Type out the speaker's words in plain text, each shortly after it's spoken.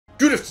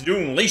Good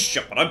afternoon, ladies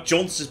and gentlemen, I'm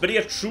John, this is Benny,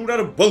 a true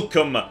and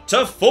welcome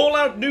to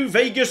Fallout New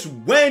Vegas,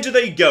 Where Do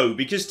They Go?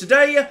 Because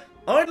today,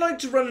 I'd like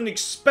to run an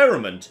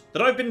experiment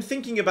that I've been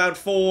thinking about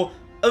for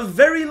a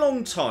very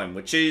long time,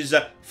 which is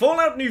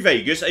Fallout New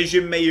Vegas, as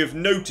you may have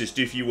noticed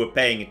if you were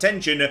paying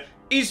attention,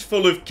 is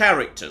full of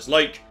characters,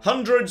 like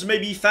hundreds,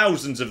 maybe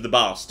thousands of the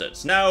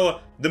bastards.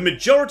 Now, the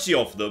majority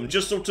of them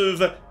just sort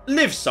of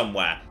live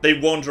somewhere. They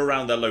wander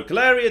around their local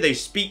area, they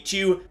speak to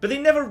you, but they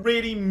never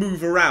really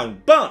move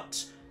around.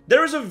 But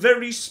there is a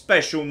very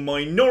special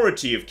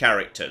minority of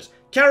characters.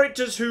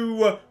 Characters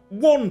who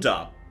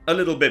wander a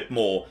little bit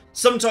more.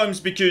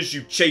 Sometimes because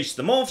you chase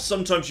them off,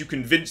 sometimes you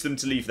convince them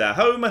to leave their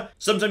home,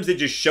 sometimes they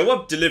just show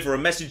up, deliver a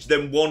message,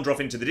 then wander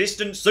off into the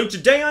distance. So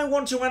today I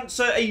want to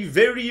answer a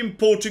very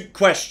important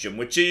question,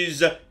 which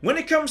is, when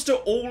it comes to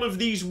all of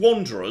these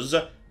wanderers,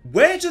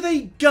 where do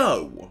they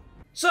go?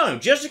 So,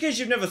 just in case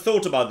you've never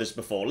thought about this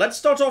before, let's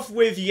start off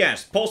with,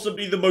 yes,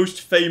 possibly the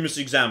most famous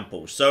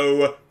example.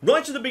 So,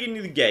 right at the beginning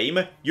of the game,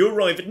 you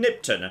arrive at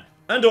Nipton,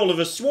 and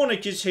Oliver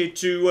Swanwick is here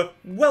to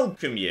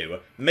welcome you.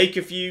 Make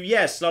a few,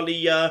 yes,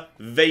 slightly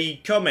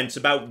vague comments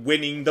about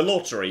winning the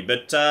lottery,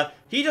 but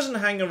he doesn't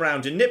hang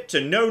around in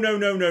Nipton.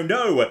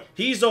 No.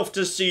 He's off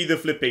to see the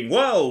flipping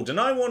world,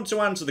 and I want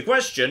to answer the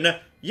question,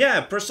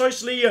 yeah,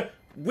 precisely,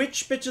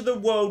 which bit of the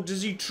world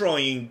does he try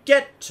and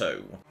get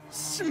to?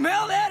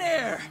 Smell that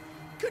air!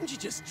 Couldn't you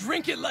just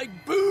drink it like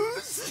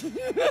booze?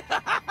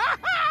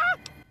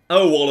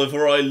 Oh,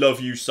 Oliver, I love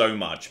you so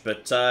much.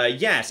 But,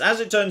 yes, as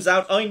it turns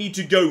out, I need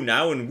to go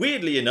now, and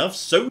weirdly enough,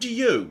 so do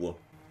you.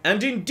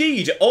 And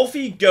indeed, off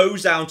he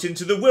goes out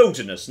into the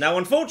wilderness. Now,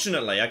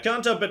 unfortunately, I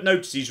can't help but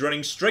notice he's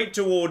running straight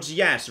towards,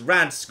 yes,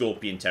 Rad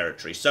Scorpion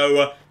territory.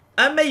 So,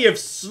 I may have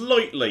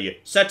slightly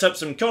set up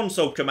some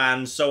console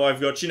commands, so I've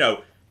got, you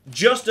know,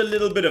 just a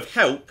little bit of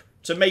help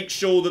to make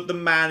sure that the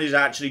man is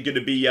actually going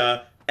to be,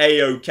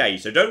 A-okay.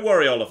 So don't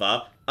worry,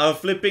 Oliver. I've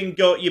flipping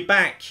got your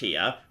back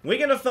here. We're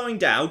going to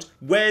find out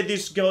where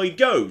this guy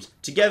goes.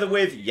 Together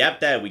with, yep,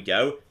 there we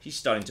go. He's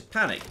starting to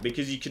panic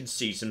because you can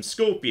see some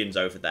scorpions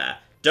over there.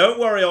 Don't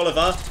worry,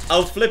 Oliver.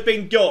 I've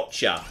flipping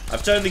gotcha.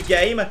 I've turned the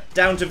game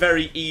down to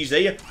very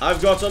easy.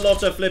 I've got a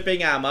lot of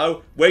flipping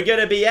ammo. We're going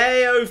to be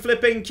A-O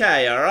flipping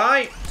K,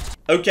 alright?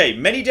 Okay,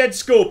 many dead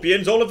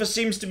scorpions. Oliver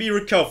seems to be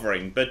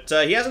recovering, but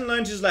he hasn't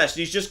learned his lesson.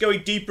 He's just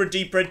going deeper and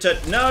deeper into...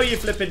 No, you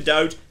flipping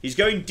don't. He's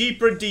going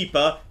deeper and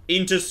deeper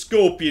into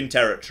scorpion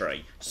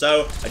territory.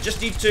 So, I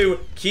just need to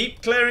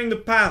keep clearing the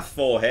path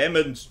for him,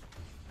 and...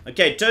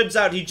 Okay, turns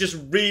out he just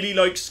really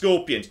likes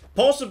scorpions.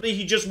 Possibly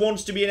he just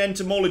wants to be an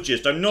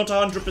entomologist. I'm not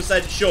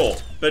 100% sure.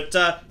 But,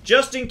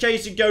 just in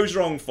case it goes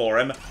wrong for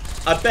him,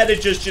 I better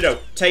just, you know,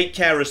 take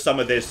care of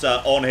some of this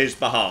on his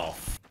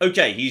behalf.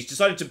 Okay, he's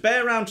decided to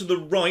bear around to the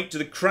right to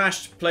the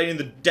crashed plane in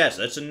the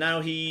desert, and now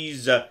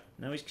he's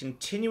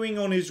continuing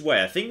on his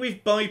way. I think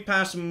we've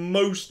bypassed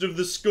most of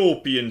the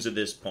scorpions at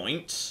this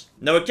point.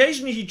 Now,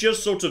 occasionally he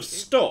just sort of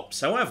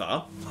stops,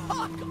 however...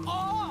 Fuck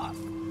off!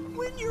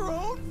 Win your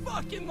own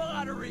fucking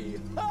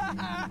lottery!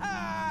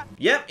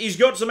 Yep, he's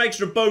got some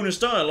extra bonus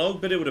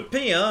dialogue, but it would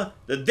appear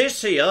that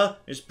this here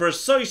is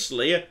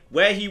precisely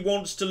where he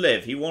wants to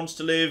live. He wants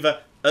to live...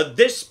 at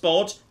this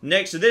spot,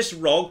 next to this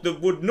rock,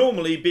 that would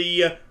normally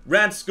be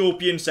Rad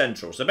Scorpion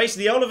Central. So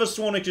basically, Oliver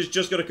Swanwick has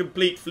just got a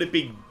complete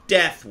flipping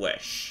death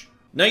wish.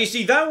 Now, you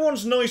see, that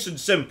one's nice and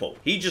simple.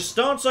 He just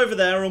starts over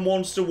there and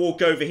wants to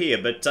walk over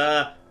here.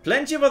 But,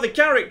 plenty of other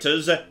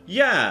characters,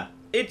 yeah,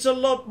 it's a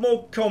lot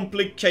more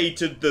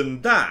complicated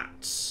than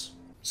that.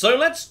 So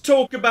let's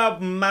talk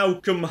about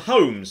Malcolm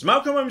Holmes.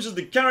 Malcolm Holmes is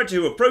the character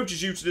who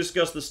approaches you to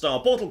discuss the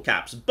star bottle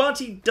caps, but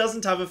he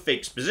doesn't have a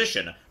fixed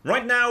position.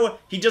 Right now,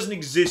 he doesn't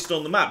exist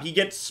on the map. He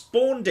gets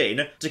spawned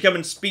in to come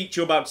and speak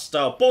to you about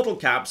star bottle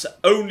caps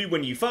only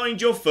when you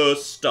find your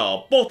first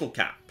star bottle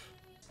cap.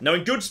 Now,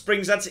 in Good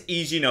Springs, that's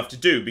easy enough to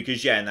do,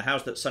 because, yeah, in the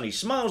house that Sunny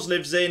Smiles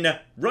lives in,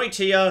 right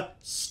here,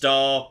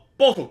 star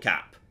bottle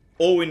cap.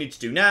 All we need to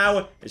do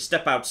now is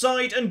step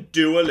outside and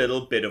do a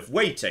little bit of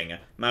waiting.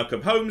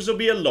 Malcolm Holmes will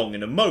be along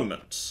in a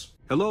moment.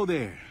 Hello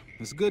there.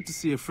 It's good to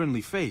see a friendly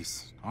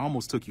face. I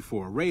almost took you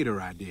for a raider,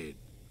 I did.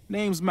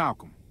 Name's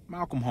Malcolm.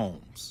 Malcolm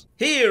Holmes.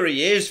 Here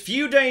he is,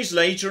 few days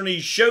later, and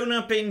he's shown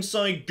up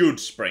inside Good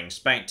Springs.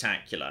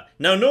 Spectacular.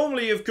 Now,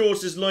 normally, of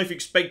course, his life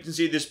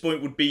expectancy at this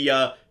point would be,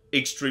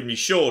 extremely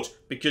short,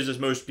 because as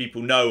most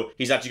people know,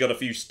 he's actually got a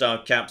few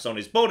star caps on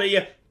his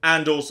body,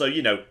 and also,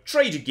 you know,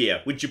 trader gear,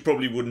 which you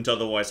probably wouldn't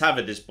otherwise have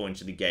at this point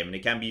in the game, and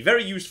it can be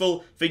very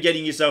useful for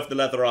getting yourself the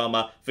leather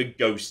armor for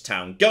ghost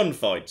town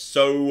gunfights.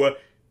 So,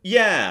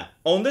 yeah,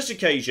 on this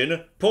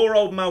occasion, poor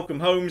old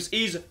Malcolm Holmes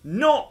is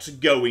not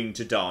going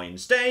to die.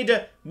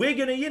 Instead, we're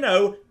gonna, you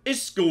know,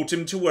 escort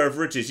him to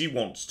wherever it is he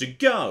wants to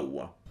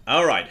go.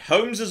 Alright,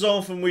 Holmes is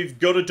off and we've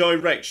got a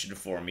direction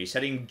for him. He's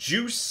heading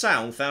due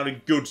south out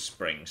of Good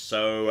Springs.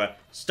 So,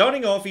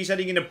 starting off, he's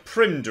heading in a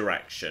Prim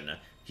direction.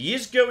 He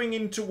is going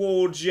in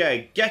towards, yeah,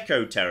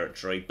 Gecko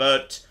territory,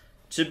 but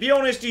to be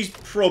honest, he's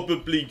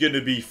probably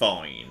gonna be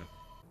fine.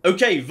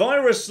 Okay,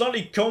 via a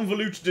slightly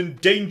convoluted and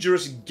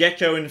dangerous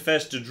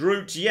gecko-infested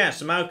route,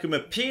 yes, Malcolm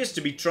appears to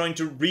be trying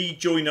to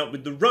rejoin up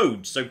with the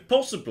road, so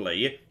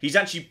possibly he's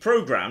actually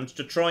programmed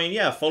to try and,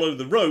 yeah, follow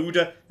the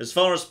road as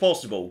far as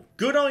possible.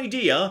 Good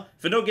idea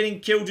for not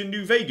getting killed in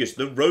New Vegas.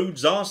 The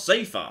roads are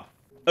safer.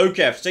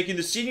 Okay, after taking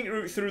the scenic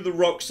route through the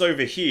rocks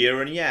over here,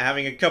 and yeah,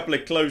 having a couple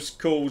of close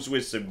calls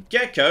with some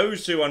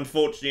geckos, who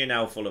unfortunately are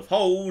now full of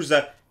holes,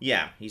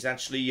 yeah, he's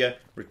actually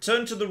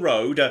returned to the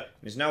road, and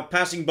is now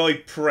passing by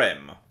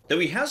Prim. Though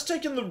he has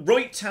taken the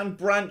right-hand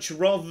branch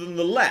rather than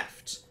the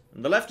left,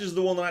 and the left is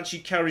the one that actually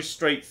carries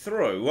straight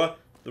through,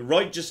 the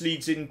right just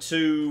leads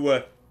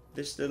into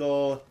this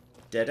little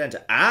dead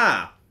end.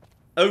 Ah!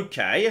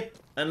 Okay,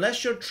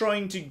 unless you're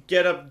trying to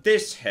get up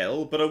this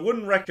hill, but I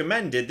wouldn't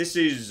recommend it. This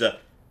is...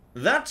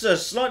 that's a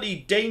slightly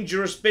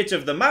dangerous bit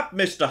of the map,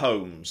 Mr.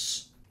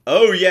 Holmes.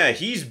 Oh yeah,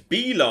 he's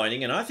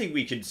beelining, and I think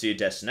we can see a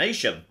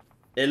destination.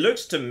 It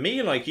looks to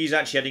me like he's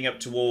actually heading up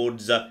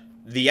towards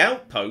the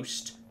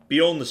outpost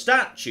beyond the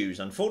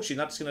statues. Unfortunately,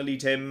 that's going to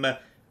lead him,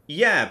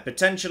 yeah,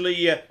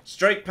 potentially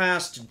straight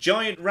past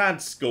giant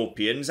rad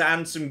scorpions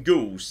and some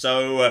ghouls.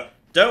 So,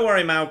 don't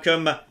worry,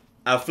 Malcolm,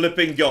 a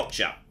flipping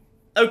gotcha.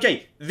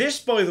 Okay, this,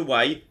 by the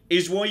way,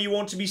 is why you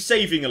want to be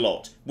saving a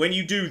lot when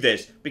you do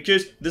this,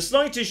 because the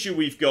slight issue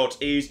we've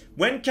got is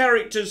when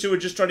characters who are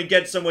just trying to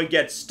get somewhere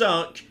get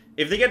stuck,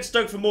 if they get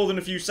stuck for more than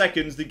a few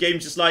seconds, the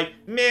game's just like,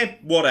 meh,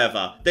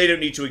 whatever, they don't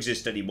need to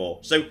exist anymore.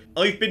 So,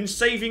 I've been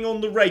saving on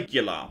the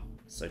regular.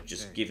 So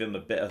just give him a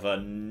bit of a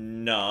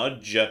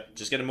nudge,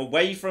 just get him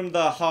away from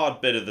the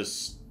hard bit of the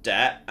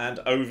step, and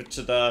over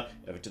to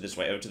this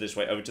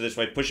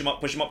way, push him up,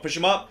 push him up, push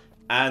him up.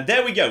 And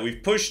there we go,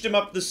 we've pushed him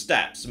up the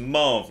steps.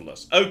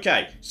 Marvellous.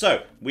 Okay,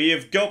 so we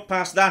have got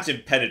past that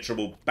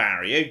impenetrable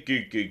barrier.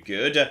 Good, good,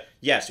 good.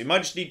 Yes, we might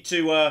just need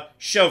to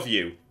shove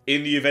you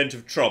in the event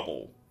of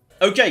trouble.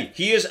 Okay,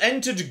 he has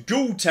entered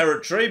ghoul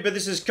territory, but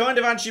this is kind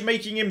of actually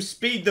making him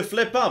speed the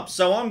flip up,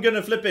 so I'm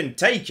gonna flip and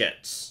take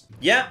it.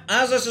 Yeah,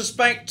 as I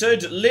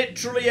suspected,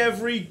 literally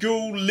every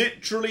ghoul,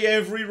 literally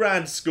every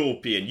rad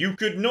scorpion. You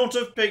could not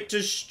have picked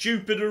a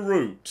stupider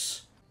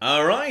route.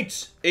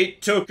 Alright,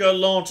 it took a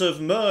lot of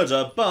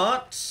murder,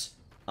 but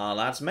our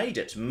lad's made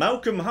it.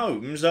 Malcolm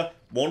Holmes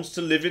wants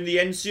to live in the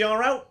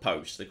NCR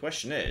outpost. The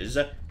question is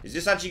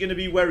this actually going to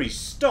be where he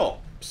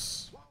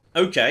stops?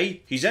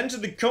 Okay, he's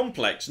entered the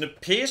complex and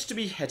appears to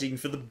be heading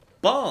for the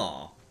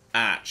bar.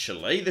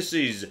 Actually, this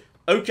is...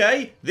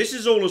 okay, this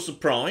is all a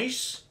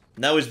surprise.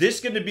 Now, is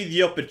this going to be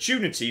the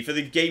opportunity for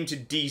the game to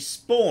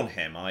despawn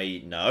him?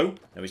 No,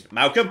 he's...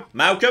 Malcolm?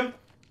 Malcolm?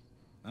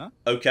 Huh?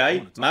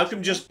 Okay,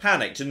 Malcolm just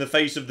panicked in the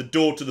face of the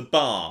door to the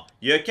bar.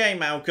 You okay,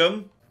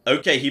 Malcolm?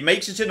 Okay, he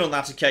makes it in on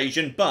that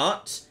occasion,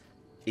 but...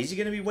 is he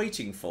going to be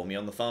waiting for me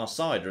on the far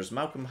side, or is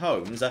Malcolm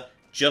Holmes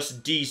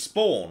just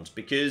despawned?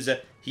 Because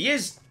he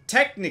is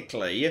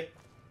technically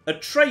a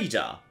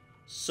trader.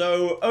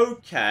 So,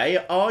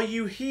 okay, are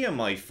you here,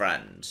 my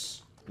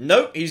friends?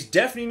 Nope, he's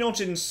definitely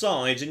not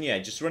inside, and yeah,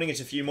 just running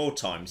it a few more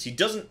times. He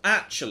doesn't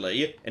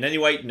actually, in any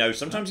way, no,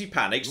 sometimes he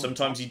panics,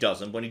 sometimes he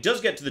doesn't. When he does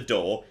get to the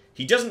door,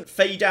 he doesn't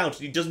fade out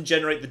and he doesn't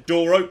generate the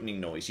door opening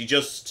noise. He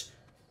just...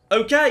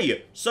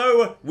 okay,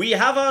 so we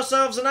have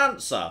ourselves an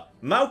answer.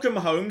 Malcolm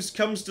Holmes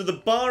comes to the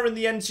bar in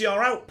the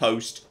NCR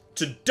outpost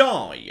to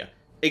die.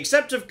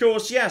 Except, of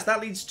course, yes, that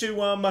leads to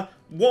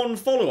one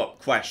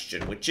follow-up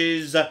question, which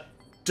is,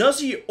 does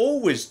he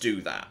always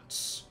do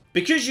that?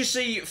 Because, you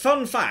see,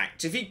 fun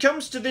fact, if he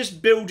comes to this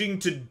building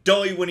to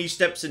die when he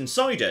steps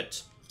inside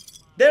it,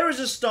 there is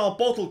a star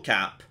bottle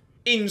cap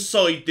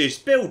inside this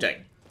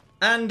building.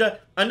 And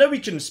I know he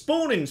can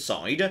spawn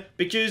inside,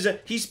 because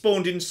he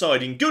spawned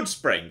inside in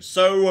Goodsprings.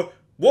 So,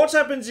 what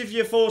happens if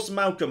you force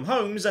Malcolm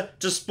Holmes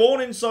to spawn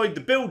inside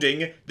the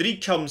building that he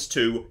comes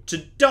to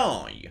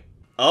die?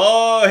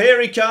 Oh,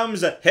 here he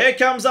comes. Here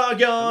comes our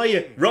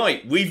guy.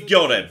 Right, we've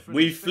got him.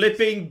 We've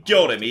flipping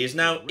got him. He is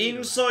now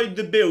inside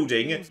the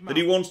building that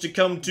he wants to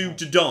come to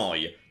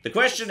die. The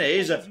question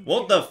is,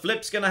 what the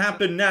flip's going to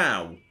happen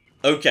now?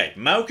 Okay,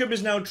 Malcolm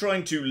is now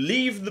trying to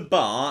leave the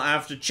bar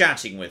after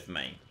chatting with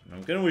me.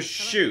 I'm going to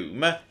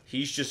assume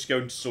he's just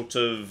going to sort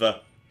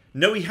of...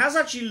 no, he has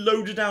actually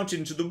loaded out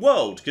into the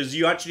world, because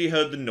you actually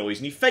heard the noise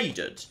and he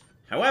faded.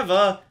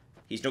 However,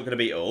 he's not going to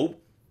be... oh...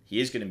 he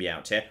is going to be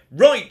out here.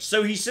 Right,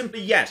 so he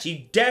simply, yes,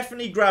 he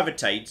definitely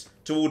gravitates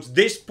towards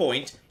this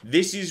point.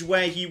 This is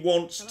where he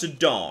wants to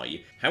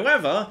die.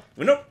 However,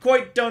 we're not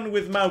quite done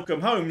with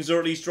Malcolm Holmes, or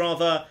at least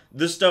rather,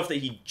 the stuff that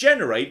he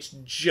generates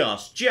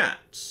just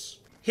yet.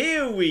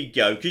 Here we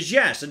go, because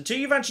yes, until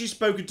you've actually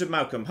spoken to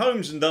Malcolm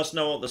Holmes and thus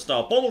know what the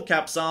star bottle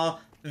caps are,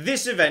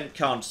 this event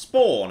can't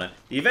spawn.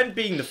 The event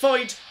being the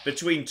fight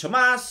between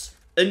Tomas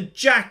and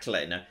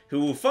Jacqueline, who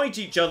will fight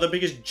each other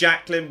because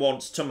Jacqueline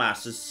wants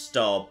Tomas's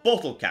star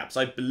bottle caps.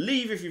 I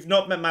believe if you've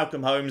not met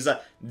Malcolm Holmes,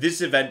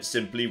 this event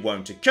simply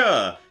won't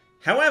occur.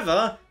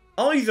 However,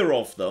 either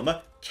of them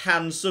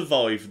can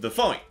survive the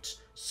fight.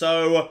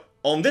 So,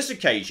 on this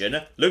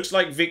occasion, looks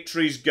like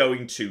victory's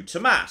going to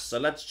Tomas. So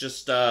let's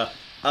just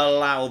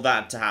allow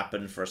that to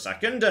happen for a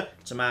second.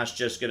 Tomas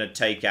just going to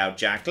take out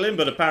Jacqueline,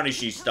 but apparently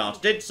she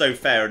started it, so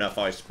fair enough,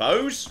 I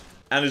suppose.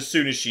 And as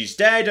soon as she's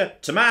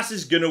dead, Tomas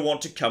is going to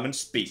want to come and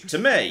speak to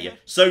me.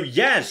 So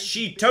yes,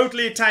 she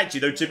totally attacked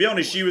you, though to be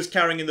honest, she was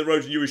carrying in the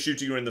road and you were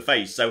shooting her in the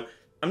face. So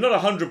I'm not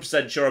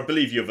 100% sure I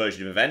believe your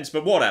version of events,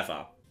 but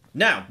whatever.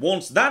 Now,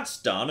 once that's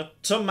done,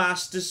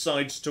 Tomas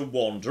decides to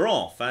wander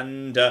off.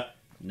 And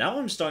now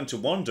I'm starting to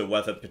wonder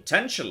whether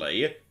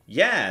potentially,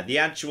 yeah, the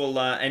actual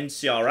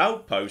NCR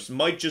outpost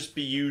might just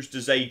be used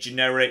as a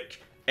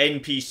generic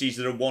NPCs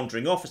that are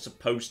wandering off as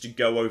opposed to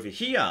go over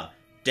here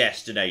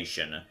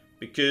destination.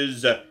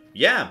 Because,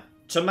 yeah,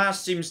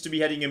 Tomas seems to be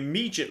heading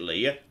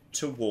immediately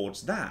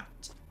towards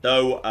that.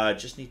 Though,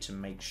 just need to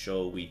make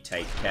sure we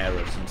take care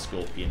of some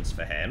scorpions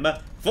for him.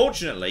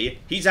 Fortunately,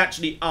 he's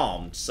actually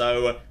armed,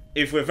 so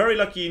if we're very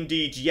lucky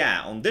indeed,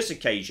 yeah, on this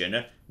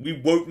occasion, we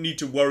won't need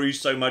to worry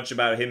so much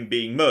about him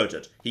being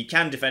murdered. He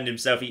can defend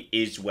himself, he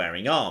is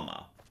wearing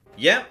armor.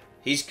 Yeah,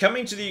 he's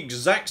coming to the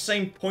exact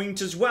same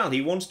point as well.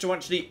 He wants to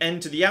actually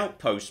enter the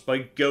outpost by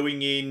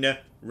going in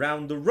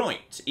round the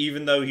right,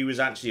 even though he was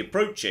actually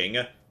approaching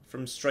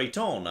from straight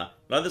on. Like,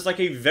 there's like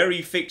a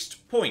very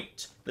fixed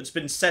point that's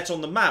been set on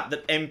the map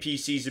that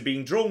NPCs are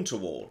being drawn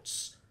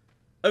towards.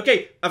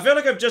 Okay, I feel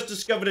like I've just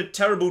discovered a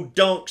terrible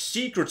dark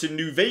secret in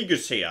New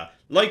Vegas here.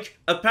 Like,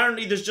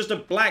 apparently there's just a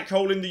black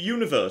hole in the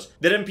universe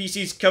that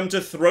NPCs come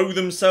to throw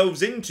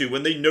themselves into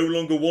when they no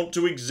longer want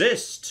to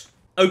exist.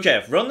 Okay,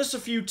 I've run this a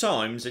few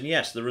times, and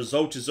yes, the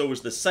result is always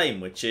the same,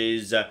 which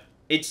is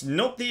it's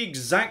not the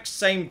exact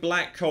same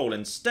black hole.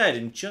 Instead,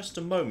 in just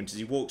a moment, as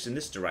he walks in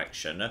this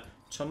direction,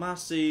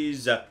 Tomas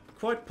is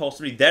quite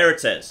possibly... There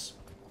it is.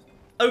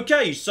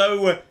 Okay,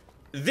 so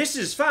this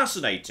is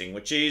fascinating,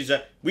 which is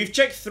we've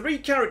checked 3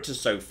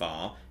 characters so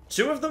far.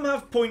 2 of them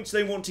have points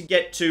they want to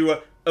get to,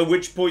 at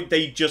which point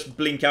they just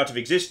blink out of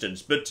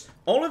existence. But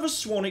Oliver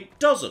Swanwick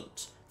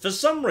doesn't. For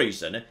some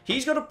reason,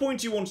 he's got a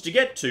point he wants to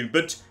get to,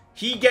 but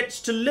he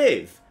gets to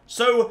live.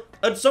 So,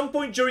 at some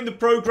point during the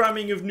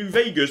programming of New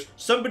Vegas,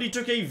 somebody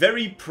took a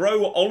very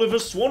pro-Oliver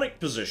Swanwick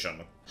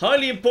position.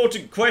 Highly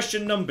important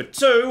question number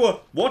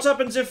 2, what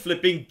happens if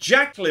flipping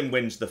Jacqueline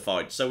wins the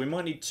fight? So we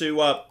might need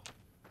to,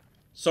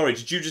 Sorry,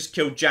 did you just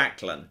kill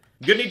Jacqueline?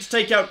 I'm gonna need to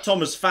take out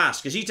Thomas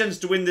fast, because he tends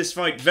to win this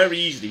fight very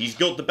easily. He's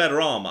got the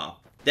better armor.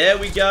 There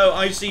we go,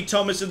 I see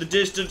Thomas in the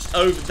distance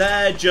over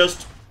there,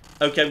 just...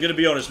 Okay, I'm gonna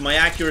be honest, my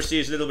accuracy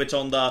is a little bit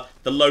on the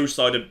low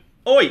side of...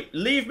 Oi,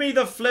 leave me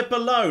the flip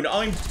alone.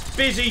 I'm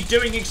busy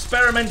doing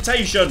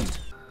experimentation.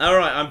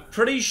 Alright, I'm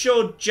pretty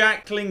sure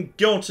Jacqueline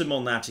got him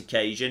on that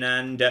occasion,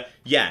 and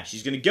yeah,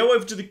 she's going to go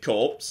over to the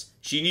corpse.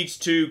 She needs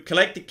to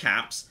collect the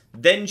caps,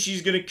 then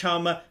she's going to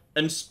come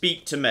and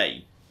speak to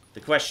me. The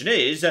question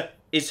is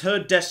her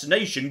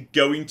destination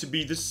going to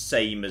be the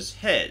same as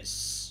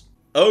his?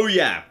 Oh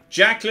yeah,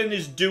 Jacqueline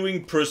is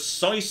doing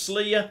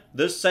precisely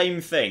the same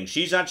thing.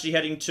 She's actually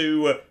heading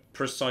to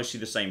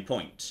precisely the same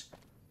point.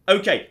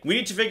 Okay, we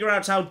need to figure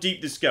out how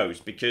deep this goes,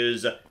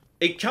 because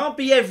it can't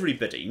be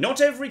everybody.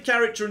 Not every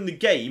character in the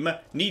game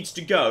needs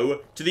to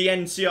go to the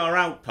NCR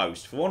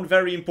outpost for one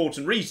very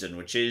important reason,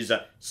 which is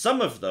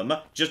some of them,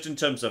 just in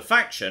terms of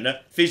faction,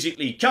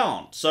 physically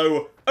can't.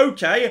 So,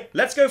 okay,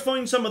 let's go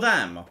find some of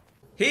them.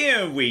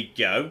 Here we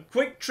go.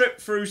 Quick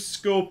trip through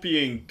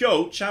Scorpion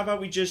Gulch. How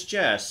about we just,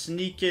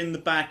 sneak in the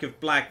back of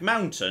Black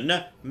Mountain,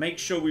 make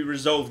sure we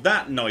resolve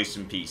that nice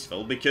and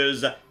peaceful,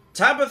 because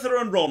Tabitha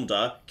and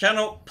Rhonda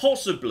cannot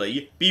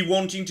possibly be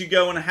wanting to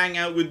go and hang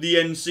out with the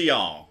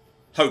NCR.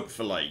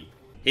 Hopefully.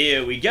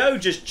 Here we go,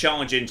 just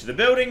charge into the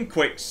building,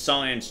 quick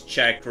science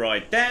check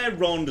right there.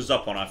 Rhonda's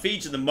up on her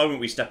feet at the moment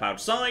we step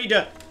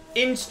outside.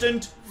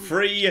 Instant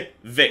free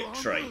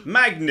victory.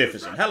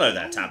 Magnificent. Hello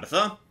there,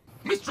 Tabitha.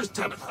 Mistress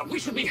Tabitha, we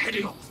should be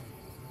heading off.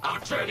 Our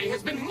journey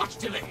has been much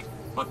delayed,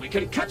 but we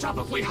can catch up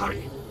if we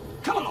hurry.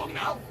 Come along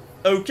now.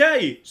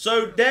 Okay,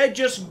 so they're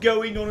just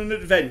going on an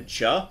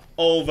adventure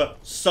of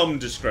some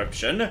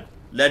description.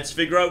 Let's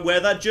figure out where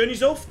that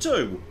journey's off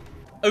to.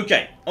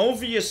 Okay,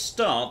 obvious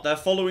start, they're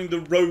following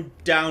the road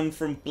down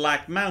from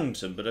Black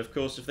Mountain, but of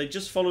course if they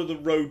just follow the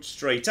road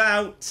straight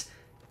out,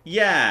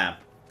 yeah,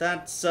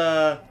 that's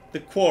the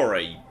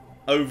quarry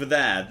over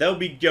there. They'll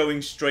be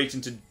going straight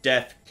into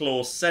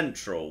Deathclaw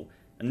Central.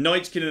 A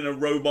Nightkin and a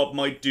robot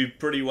might do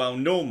pretty well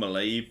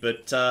normally,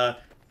 but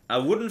I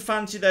wouldn't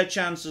fancy their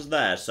chances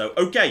there, so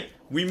okay,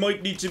 we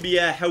might need to be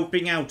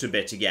helping out a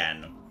bit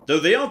again. Though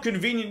they are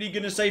conveniently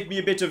going to save me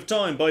a bit of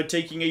time by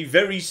taking a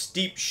very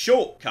steep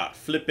shortcut,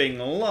 flipping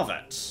love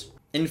it.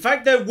 In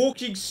fact, they're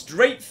walking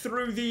straight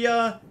through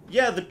the,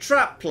 the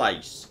trap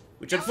place,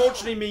 which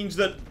unfortunately means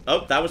that...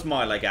 Oh, that was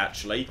my leg,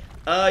 actually.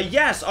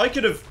 Yes, I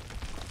could have...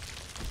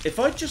 If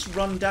I'd just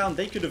run down,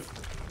 they could have...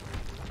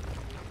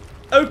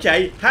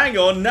 Okay, hang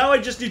on, now I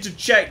just need to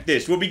check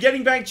this. We'll be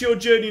getting back to your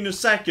journey in a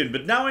second,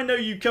 but now I know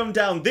you come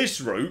down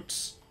this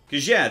route.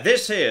 Because, yeah,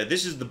 this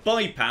is the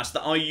bypass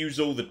that I use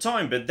all the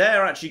time, but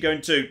they're actually going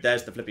to...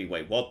 There's the flippy...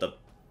 Wait, what the...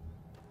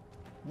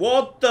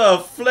 What the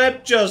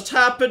flip just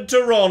happened to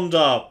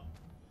Rhonda?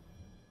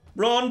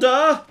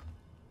 Rhonda?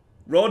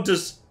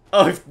 Rhonda's...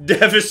 I've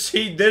never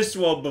seen this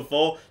one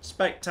before.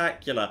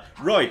 Spectacular.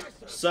 Right,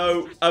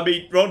 so, I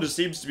mean, Rhonda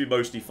seems to be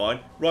mostly fine.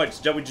 Right,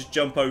 so now we just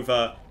jump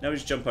over... Now we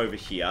just jump over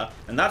here.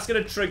 And that's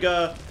going to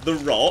trigger the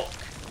rock.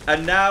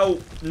 And now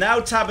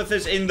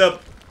Tabitha's in the...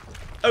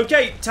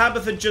 Okay,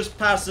 Tabitha just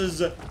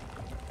passes...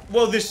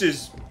 Well, this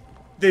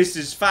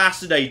is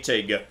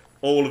fascinating.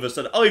 All of a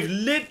sudden. I've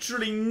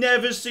literally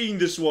never seen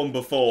this one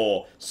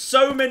before.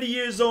 So many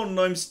years on, and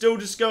I'm still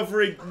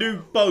discovering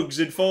new bugs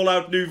in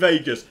Fallout New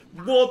Vegas.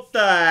 What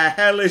the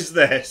hell is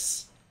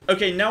this?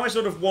 Okay, now I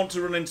sort of want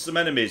to run into some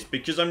enemies,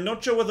 because I'm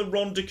not sure whether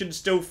Rhonda can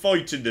still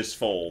fight in this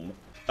form.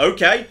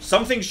 Okay,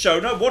 something's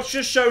shown up. What's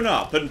just shown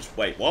up? And,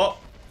 wait, what?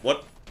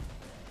 What?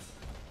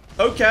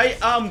 Okay,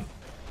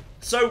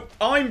 so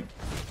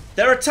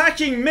they're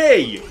attacking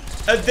me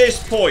at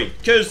this point,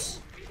 because...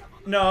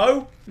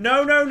 No.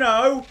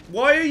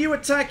 Why are you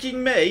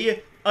attacking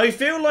me? I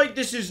feel like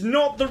this is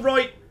not the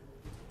right...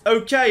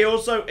 Okay,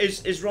 also,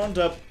 is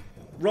Rhonda...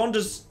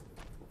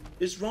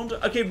 Is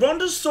Rhonda... Okay,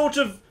 Rhonda's sort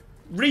of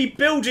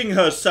rebuilding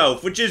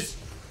herself, which is...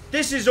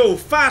 This is all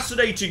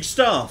fascinating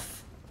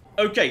stuff.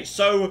 Okay,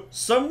 so,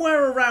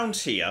 somewhere around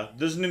here,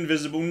 there's an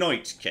invisible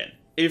Nightkin.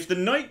 If the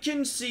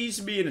Nightkin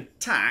sees me and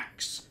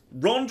attacks,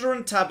 Rhonda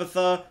and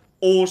Tabitha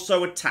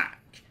also attack.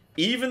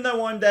 Even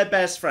though I'm their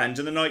best friend,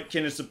 and the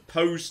Nightkin is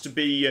supposed to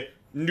be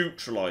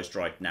neutralized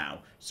right now.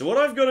 So what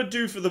I've got to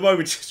do for the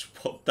moment is,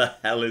 what the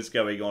hell is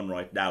going on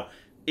right now,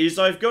 is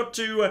I've got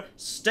to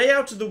stay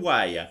out of the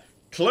way,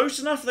 close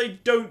enough they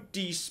don't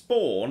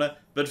despawn,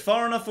 but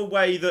far enough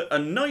away that a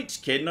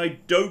Nightkin, I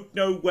don't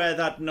know where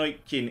that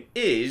Nightkin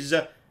is,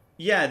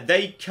 yeah,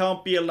 they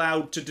can't be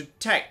allowed to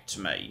detect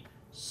me.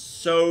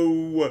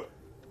 So,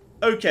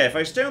 okay, if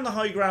I stay on the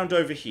high ground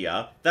over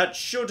here, that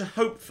should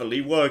hopefully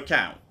work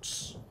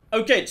out.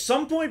 Okay, at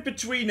some point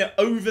between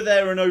over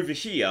there and over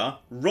here,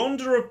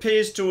 Rhonda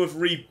appears to have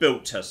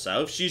rebuilt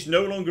herself. She's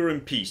no longer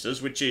in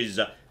pieces, which is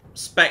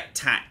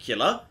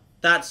spectacular.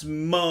 That's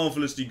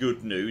marvellously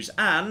good news.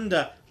 And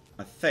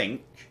I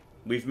think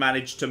we've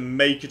managed to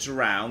make it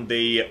around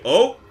the...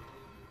 Oh!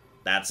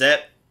 That's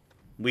it.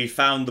 We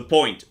found the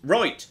point.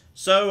 Right,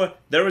 so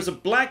there is a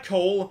black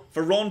hole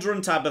for Rhonda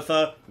and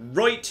Tabitha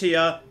right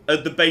here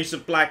at the base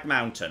of Black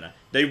Mountain.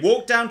 They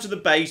walk down to the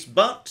base,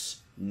 but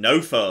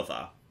no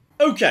further.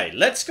 Okay,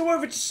 let's go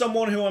over to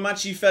someone who I'm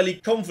actually fairly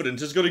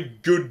confident has got a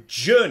good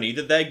journey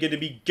that they're going to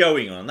be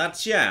going on.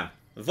 That's, yeah,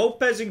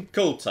 Volpez and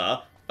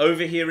Coulter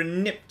over here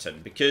in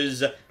Nipton,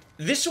 because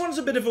this one's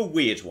a bit of a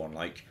weird one.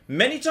 Like,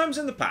 many times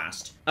in the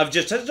past, I've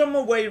just headed on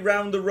my way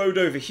round the road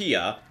over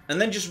here, and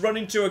then just run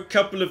into a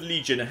couple of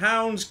Legion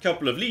Hounds,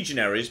 couple of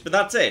Legionaries, but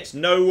that's it.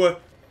 No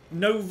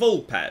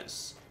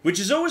Volpez. Which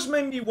has always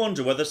made me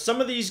wonder whether some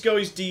of these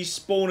guys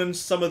despawn and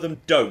some of them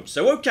don't.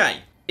 So,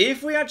 okay.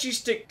 If we actually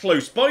stick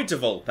close by to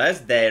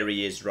Volpez, there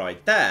he is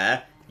right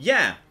there,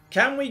 yeah,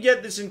 can we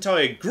get this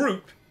entire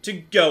group to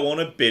go on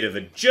a bit of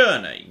a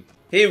journey?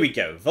 Here we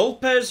go,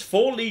 Volpez,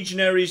 4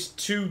 Legionaries,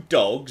 2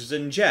 dogs,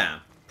 and yeah,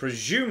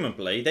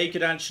 presumably they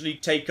could actually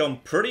take on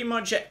pretty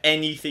much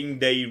anything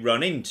they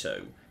run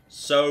into.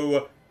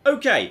 So,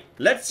 okay,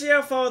 let's see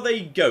how far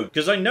they go,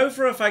 because I know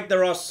for a fact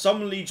there are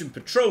some Legion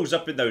patrols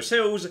up in those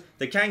hills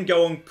that can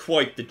go on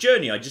quite the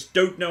journey. I just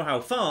don't know how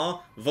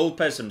far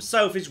Volpez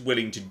himself is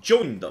willing to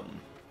join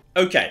them.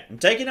 Okay, I'm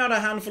taking out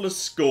a handful of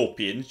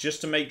Scorpions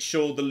just to make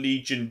sure the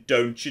Legion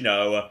don't, you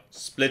know,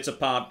 split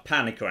apart,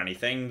 panic or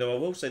anything, though I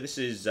will say this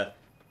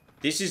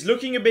is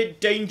looking a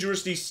bit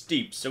dangerously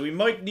steep, so we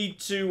might need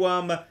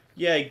to,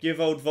 yeah,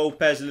 give old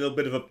Volpez a little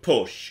bit of a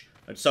push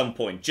at some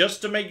point,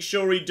 just to make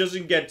sure he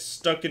doesn't get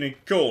stuck in a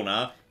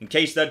corner in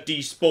case that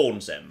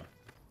despawns him.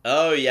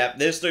 Oh yeah,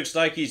 this looks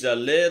like he's a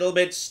little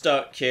bit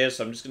stuck here,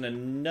 so I'm just going to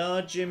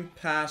nudge him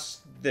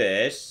past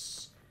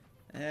this.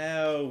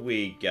 There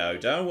we go.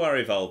 Don't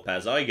worry,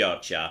 Volpez, I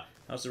gotcha.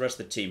 How's the rest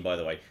of the team, by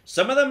the way?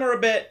 Some of them are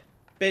a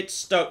bit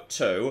stuck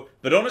too,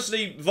 but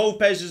honestly,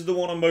 Volpez is the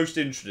one I'm most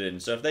interested in,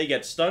 so if they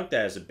get stuck,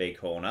 there's a big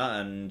horner,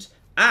 and...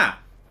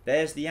 Ah!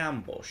 There's the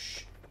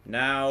ambush.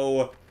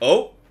 Now...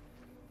 Oh!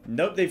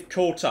 Nope, they've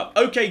caught up.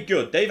 Okay,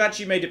 good. They've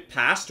actually made it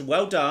past.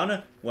 Well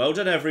done. Well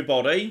done,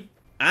 everybody.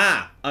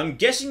 Ah, I'm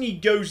guessing he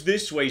goes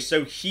this way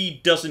so he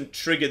doesn't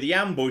trigger the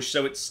ambush,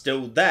 so it's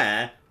still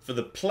there for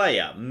the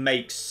player.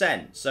 Makes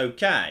sense.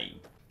 Okay.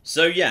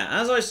 So yeah,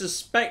 as I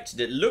suspected,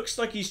 it looks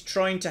like he's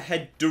trying to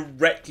head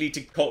directly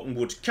to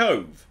Cottonwood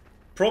Cove.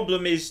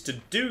 Problem is,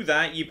 to do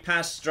that, you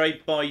pass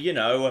straight by, you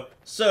know,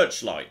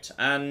 Searchlight,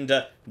 and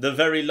the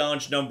very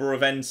large number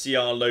of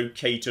NCR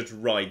located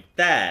right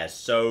there,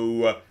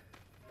 so...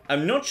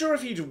 I'm not sure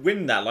if he'd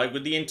win that. Like,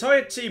 with the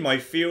entire team, I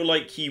feel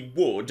like he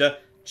would.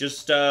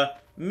 Just,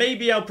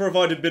 maybe I'll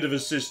provide a bit of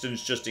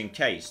assistance just in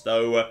case.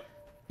 Though,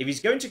 if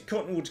he's going to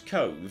Cottonwood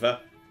Cove,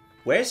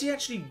 where's he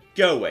actually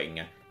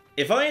going?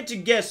 If I had to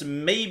guess,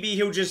 maybe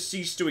he'll just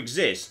cease to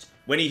exist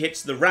when he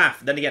hits the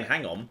raft. Then again,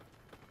 hang on.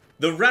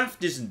 The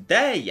raft isn't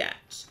there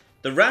yet.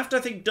 The raft,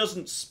 I think,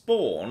 doesn't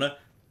spawn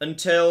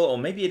until... Or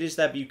maybe it is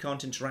there, but you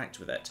can't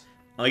interact with it.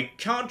 I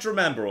can't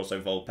remember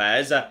also,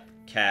 Volpez.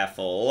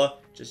 Careful.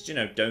 Just, you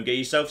know, don't get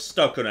yourself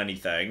stuck on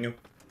anything.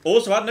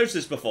 Also, I hadn't noticed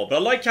this before, but I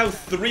like how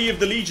 3 of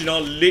the Legion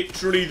are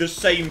literally the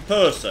same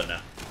person.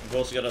 We've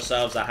also got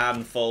ourselves a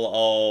handful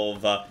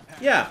of,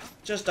 yeah,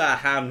 just a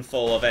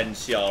handful of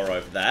NCR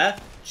over there.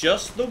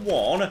 Just the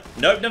one.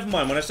 Nope, never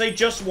mind. When I say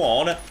just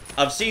one,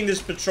 I've seen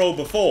this patrol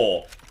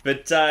before.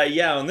 But,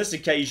 yeah, on this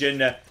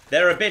occasion,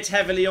 they're a bit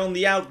heavily on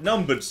the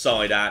outnumbered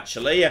side,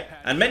 actually.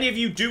 And many of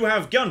you do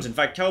have guns. In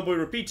fact, Cowboy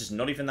Repeater's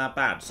not even that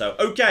bad. So,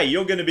 okay,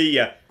 you're gonna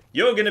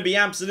be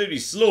absolutely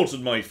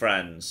slaughtered, my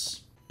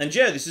friends. And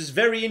yeah, this is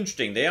very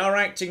interesting. They are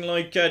acting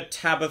like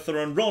Tabitha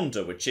and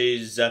Rhonda, which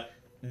is,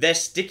 they're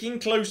sticking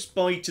close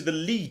by to the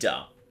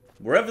leader.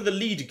 Wherever the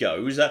leader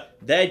goes,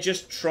 they're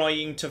just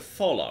trying to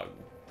follow.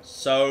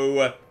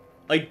 So,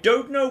 I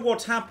don't know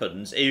what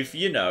happens if,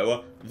 you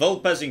know,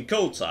 Vulpes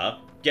Inculta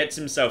gets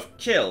himself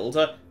killed,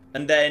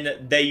 and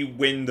then they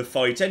win the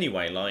fight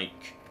anyway.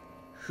 Like,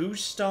 who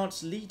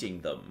starts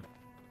leading them?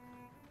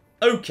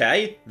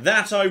 Okay,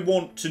 that I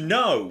want to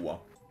know.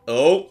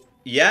 Oh,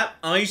 yeah,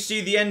 I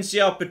see the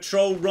NCR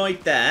patrol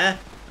right there.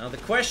 Now, the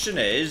question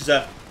is,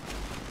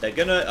 they're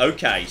gonna...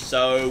 Okay,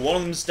 so one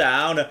of them's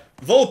down.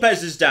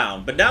 Vulpes is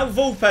down. But now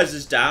Vulpes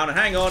is down.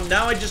 Hang on,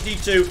 now I just need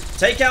to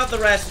take out the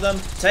rest of them.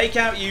 Take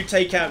out you,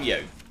 take out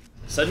you.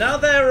 So now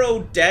they're all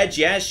dead.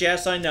 Yes,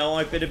 yes, I know,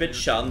 I've been a bit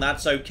shunned.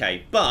 That's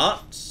okay.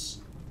 But...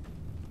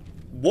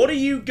 what are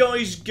you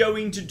guys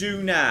going to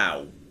do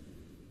now?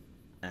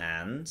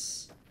 And...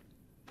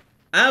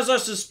 as I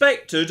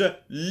suspected,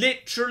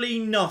 literally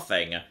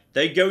nothing.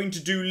 They're going to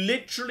do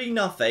literally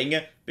nothing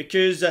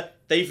because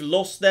they've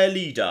lost their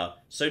leader.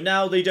 So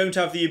now they don't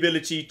have the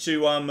ability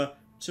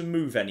to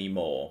move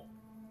anymore.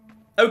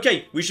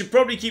 Okay, we should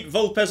probably keep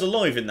Vulpes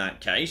alive in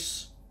that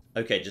case.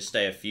 Okay, just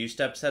stay a few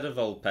steps ahead of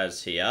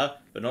Vulpes here,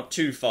 but not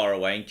too far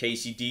away in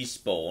case he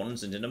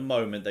despawns, and in a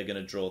moment they're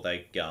going to draw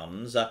their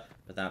guns.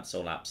 But that's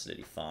all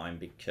absolutely fine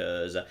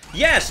because...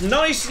 yes,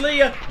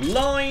 nicely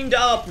lined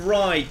up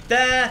right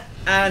there,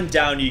 and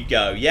down you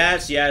go.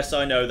 Yes, yes,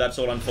 I know, that's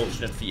all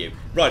unfortunate for you.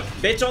 Right,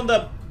 bit on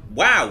the...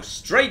 wow,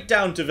 straight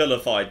down to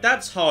vilified.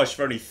 That's harsh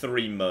for only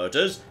 3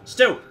 murders.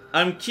 Still,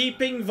 I'm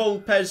keeping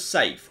Vulpes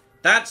safe.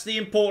 That's the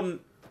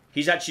important...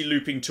 he's actually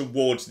looping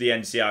towards the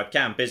NCR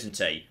camp, isn't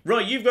he?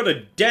 Right, you've got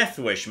a death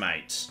wish,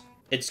 mate.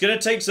 It's going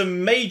to take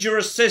some major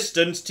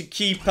assistance to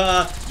keep,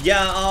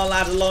 yeah, our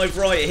lad alive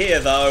right here,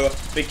 though.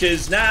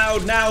 Because now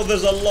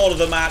there's a lot of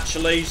them,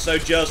 actually. So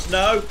just,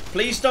 no,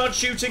 please start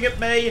shooting at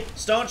me.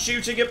 Start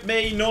shooting at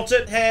me, not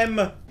at him.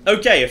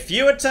 Okay, a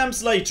few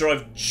attempts later,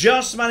 I've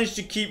just managed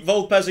to keep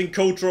Vulpes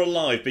Inculta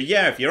alive. But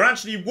yeah, if you're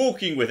actually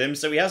walking with him,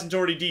 so he hasn't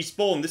already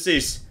despawned,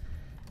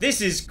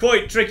 this is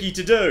quite tricky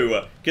to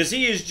do, because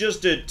he is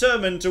just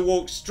determined to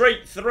walk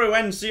straight through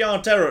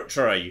NCR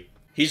territory.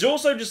 He's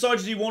also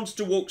decided he wants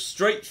to walk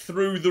straight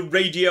through the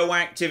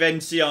radioactive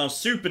NCR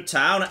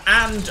Supertown,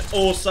 and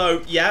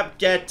also, yeah,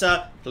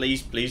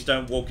 please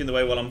don't walk in the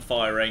way while I'm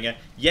firing.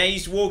 Yeah,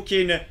 he's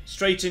walking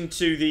straight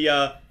into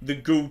the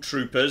ghoul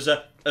troopers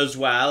as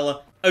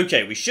well.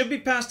 Okay, we should be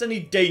past any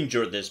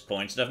danger at this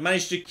point, and I've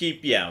managed to keep,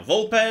 yeah,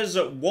 Vulpes,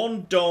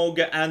 1 dog,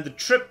 and the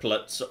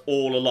triplets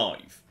all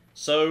alive.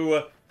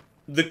 So...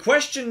 the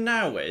question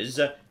now is,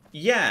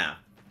 yeah,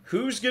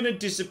 who's going to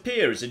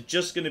disappear? Is it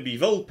just going to be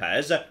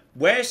Vulpes?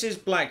 Where's his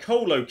black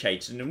hole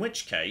located? In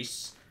which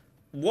case,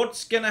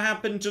 what's going to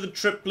happen to the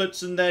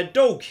triplets and their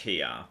dog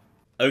here?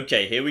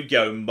 Okay, here we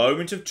go.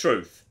 Moment of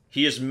truth.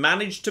 He has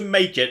managed to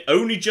make it,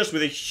 only just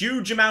with a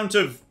huge amount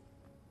of...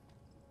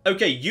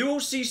 okay, you all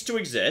cease to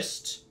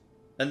exist,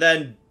 and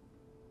then...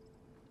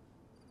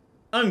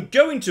 I'm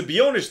going to be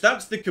honest,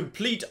 that's the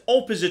complete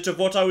opposite of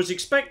what I was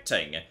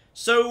expecting.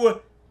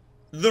 So...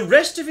 the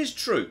rest of his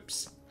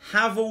troops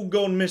have all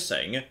gone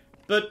missing,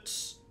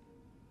 but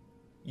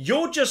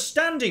you're just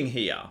standing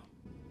here.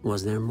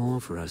 Was there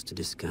more for us to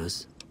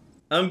discuss?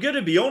 I'm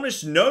gonna be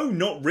honest, no,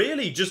 not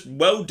really. Just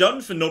well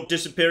done for not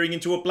disappearing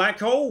into a black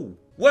hole.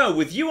 Well,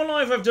 with you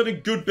alive, I've done a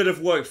good bit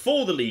of work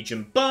for the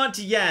Legion, but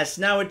yes,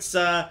 now it's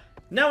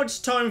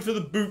time for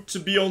the boot to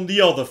be on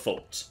the other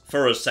foot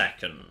for a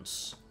second.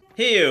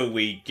 Here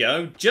we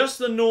go, just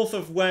the north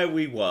of where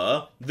we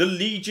were, the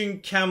Legion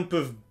camp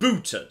of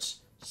Booted.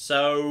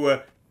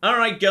 So,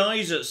 alright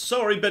guys,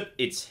 sorry, but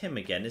it's him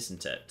again,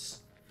 isn't it?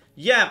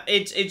 Yeah,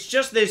 it's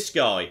just this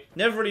guy.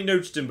 Never really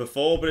noticed him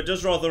before, but it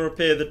does rather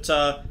appear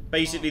that,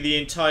 basically the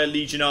entire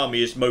Legion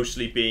army is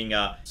mostly being,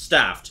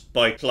 staffed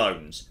by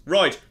clones.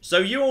 Right, so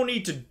you all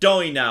need to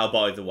die now,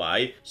 by the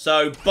way.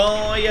 So,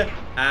 bye,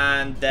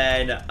 and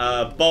then,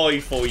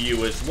 bye for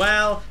you as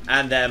well,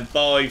 and then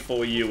bye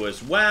for you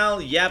as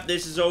well. Yep,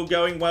 this is all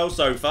going well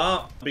so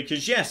far.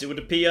 Because, yes, it would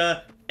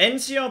appear...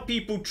 NCR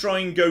people try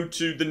and go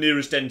to the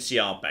nearest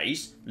NCR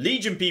base.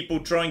 Legion people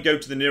try and go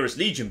to the nearest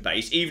Legion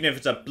base, even if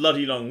it's a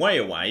bloody long way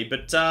away.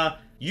 But,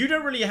 you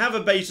don't really have a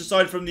base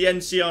aside from the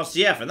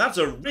NCRCF, and that's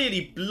a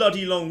really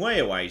bloody long way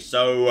away.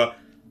 So,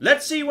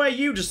 let's see where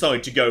you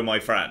decide to go, my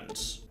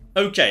friends.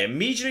 Okay,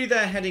 immediately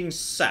they're heading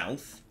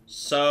south.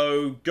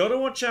 So, gotta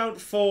watch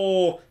out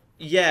for,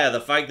 yeah,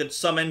 the fact that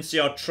some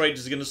NCR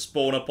traders are going to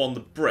spawn up on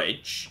the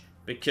bridge.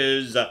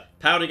 Because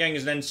Powder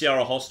Gangers and NCR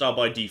are hostile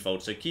by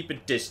default, so keep a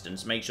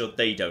distance. Make sure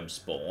they don't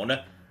spawn.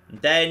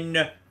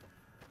 Then...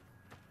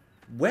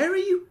 where are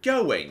you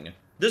going?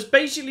 There's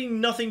basically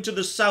nothing to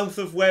the south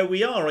of where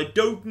we are. I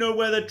don't know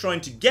where they're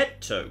trying to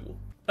get to.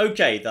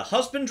 Okay, the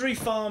husbandry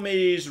farm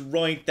is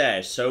right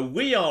there, so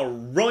we are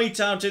right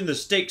out in the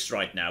sticks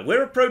right now.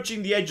 We're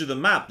approaching the edge of the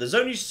map. There's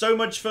only so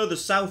much further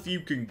south you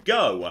can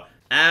go.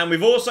 And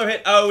we've also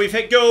hit... oh, we've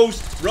hit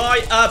ghouls.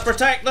 Right,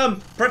 protect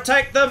them.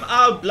 Protect them.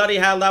 Oh, bloody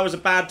hell, that was a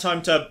bad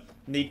time to...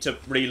 need to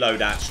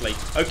reload, actually.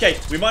 Okay,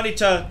 we might need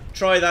to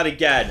try that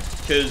again,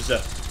 because...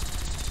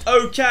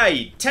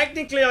 okay,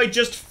 technically I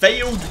just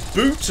failed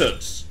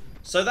booted.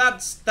 So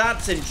that's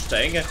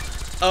interesting.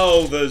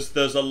 Oh,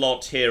 there's a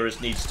lot here as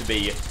needs to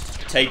be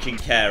taken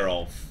care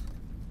of.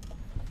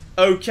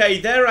 Okay,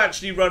 they're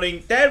actually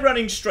running... they're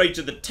running straight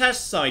to the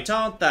test site,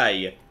 aren't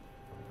they?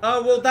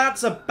 Oh, well,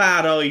 that's a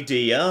bad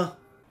idea.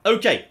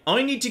 Okay,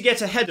 I need to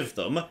get ahead of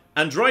them,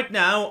 and right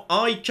now,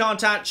 I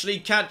can't actually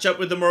catch up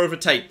with them or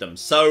overtake them,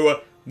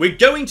 so we're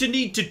going to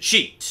need to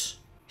cheat.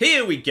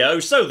 Here we go.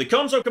 So, the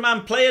console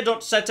command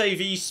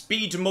player.setav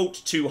speed mult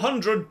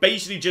 200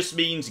 basically just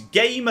means,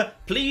 game,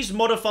 please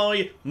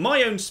modify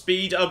my own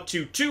speed up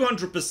to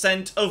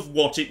 200% of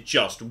what it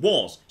just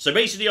was. So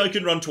basically I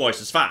can run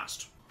twice as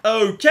fast.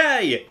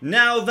 Okay,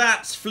 now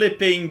that's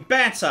flipping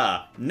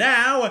better.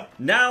 Now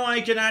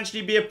I can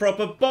actually be a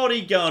proper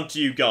bodyguard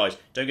to you guys.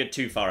 Don't get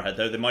too far ahead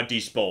though, they might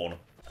despawn.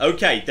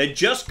 Okay, they're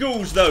just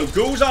ghouls though.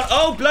 Ghouls aren't...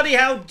 oh, bloody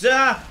hell,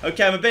 duh.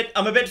 Okay,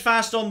 I'm a bit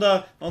fast on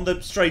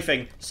the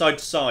strafing side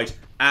to side.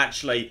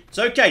 Actually, it's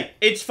okay.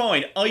 It's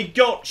fine. I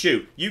got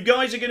you. You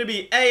guys are going to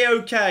be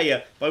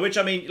A-okay. By which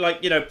I mean,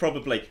 like, you know,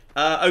 probably.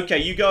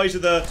 Okay, you guys are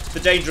the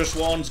dangerous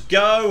ones.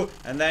 Go,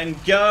 and then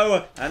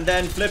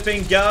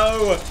flipping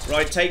go.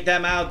 Right, take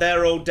them out.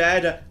 They're all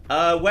dead.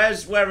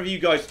 Where are you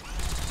guys?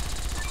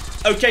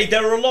 Okay,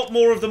 there are a lot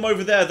more of them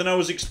over there than I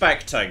was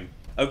expecting.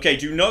 Okay,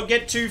 do not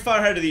get too far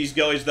ahead of these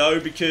guys, though,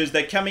 because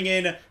they're coming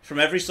in from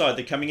every side.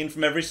 They're coming in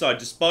from every side.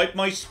 Despite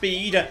my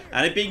speed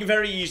and it being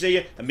very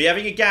easy and me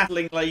having a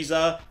Gatling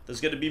laser,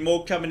 there's going to be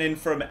more coming in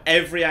from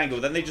every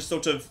angle. Then they just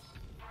sort of...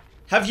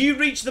 have you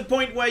reached the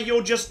point where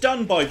you're just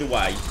done, by the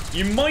way?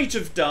 You might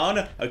have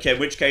done. Okay, in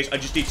which case, I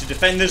just need to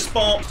defend this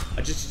spot.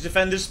 I just need to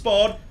defend this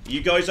spot. Are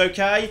you guys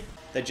okay?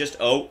 They're just...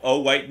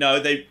 oh, wait, no.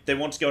 They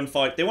want to go and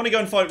fight. They want to go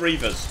and fight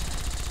Reavers.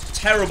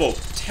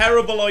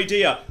 Terrible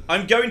idea.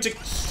 I'm going to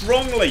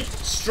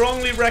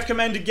strongly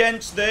recommend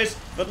against this,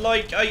 but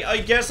like, I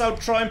guess I'll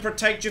try and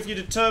protect you if you're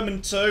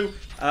determined to.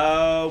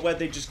 Where'd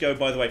they just go,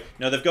 by the way?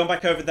 No, they've gone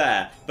back over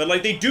there. But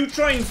like, they do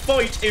try and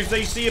fight if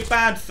they see a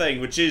bad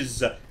thing, which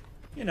is,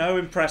 you know,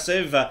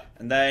 impressive.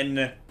 And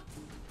then...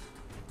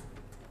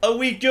 are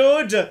we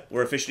good?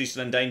 We're officially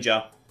still in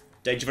danger.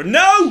 Danger for...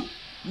 no!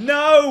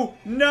 No,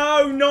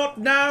 not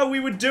now. We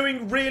were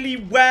doing really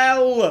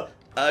well.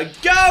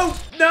 Go!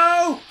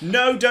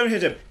 No, don't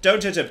hit him.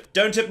 Don't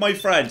hit my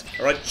friend.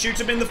 Alright, shoot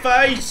him in the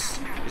face.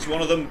 Is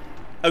one of them...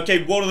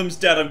 okay, one of them's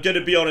dead. I'm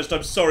gonna be honest.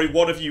 I'm sorry,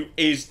 one of you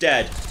is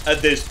dead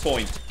at this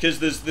point. Because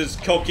there's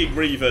cocking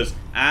Reavers.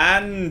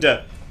 And...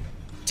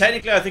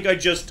 technically, I think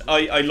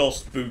I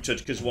lost booted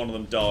because one of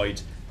them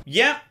died.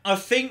 Yeah, I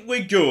think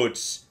we're good.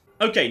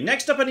 Okay,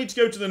 next up I need to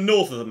go to the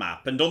north of the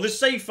map. And on this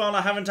save file,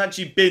 I haven't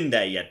actually been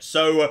there yet.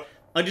 So...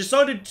 I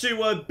decided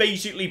to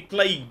basically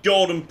play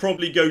God and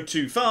probably go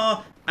too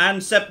far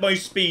and set my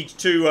speed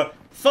to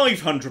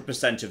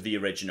 500% of the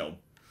original.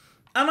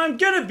 And I'm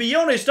gonna be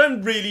honest,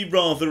 I'm really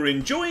rather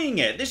enjoying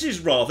it. This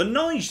is rather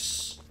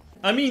nice.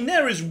 I mean,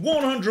 there is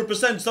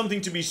 100%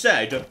 something to be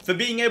said for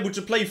being able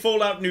to play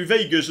Fallout New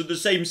Vegas at the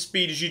same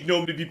speed as you'd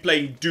normally be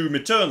playing Doom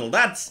Eternal.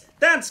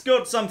 That's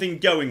got something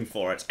going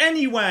for it.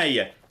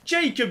 Anyway...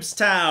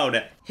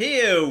 Jacobstown,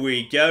 here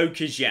we go,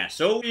 because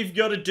yes, all we've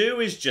got to do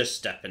is just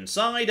step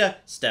inside,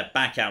 step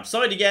back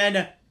outside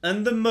again,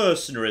 and the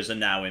mercenaries are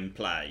now in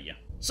play.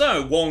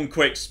 So, one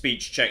quick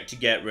speech check to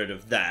get rid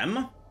of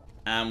them.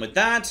 And with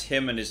that,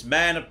 him and his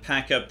men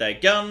pack up their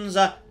guns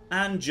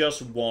and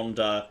just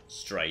wander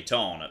straight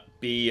on.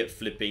 Be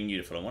flipping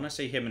beautiful. And when I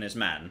say him and his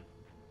man...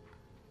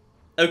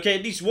 okay,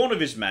 at least one of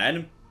his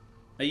men.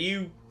 Are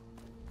you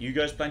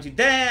guys planting?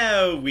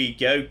 There we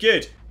go,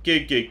 good.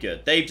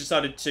 Good. They've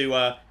decided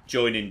to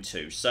join in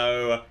too.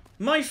 So,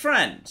 my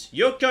friend,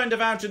 you're kind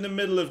of out in the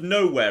middle of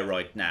nowhere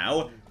right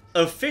now.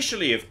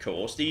 Officially, of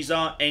course, these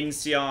are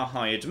NCR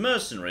hired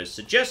mercenaries,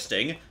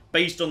 suggesting,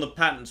 based on the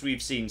patterns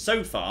we've seen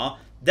so far,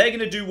 they're going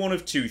to do one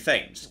of two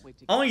things.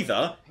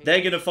 Either they're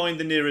going to find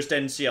the nearest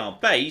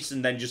NCR base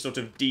and then just sort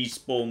of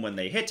despawn when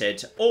they hit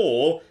it,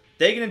 or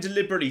they're going to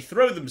deliberately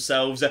throw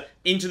themselves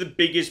into the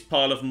biggest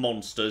pile of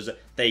monsters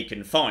they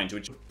can find,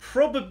 which would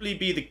probably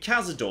be the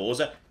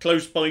Cazadors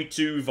close by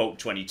to Vault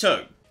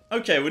 22.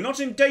 Okay, we're not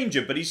in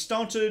danger, but he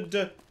started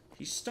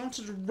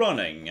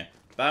running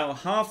about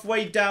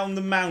halfway down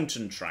the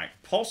mountain track.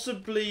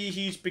 Possibly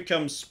he's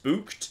become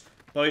spooked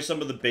by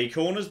some of the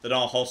bighorners that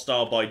are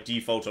hostile by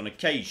default on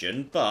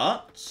occasion,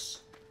 but...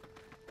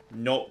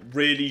 Not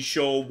really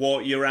sure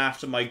what you're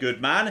after, my good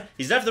man.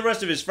 He's left the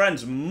rest of his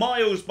friends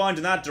miles behind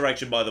in that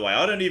direction, by the way.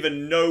 I don't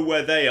even know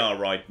where they are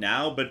right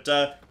now, but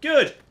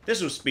good.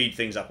 This will speed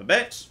things up a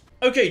bit.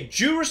 Okay,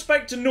 due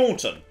respect to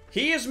Norton.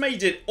 He has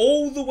made it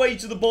all the way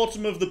to the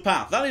bottom of the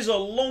path. That is a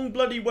long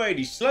bloody way.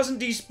 He still hasn't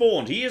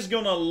despawned. He has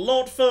gone a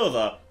lot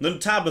further than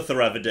Tabitha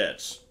ever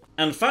did.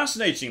 And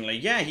fascinatingly,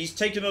 yeah, he's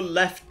taken a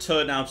left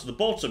turn out to the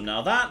bottom.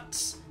 Now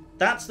that's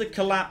the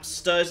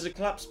collapsed, is it a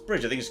collapsed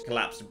bridge? I think it's a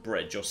collapsed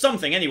bridge or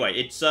something. Anyway,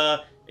 it's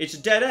a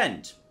dead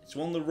end. It's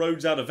one of the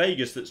roads out of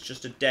Vegas that's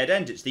just a dead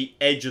end. It's the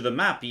edge of the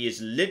map. He is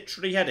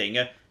literally heading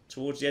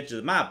towards the edge of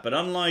the map. But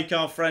unlike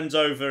our friends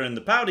over in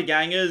the Powder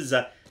Gangers,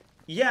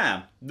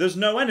 yeah, there's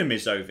no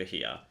enemies over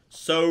here.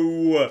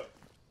 So,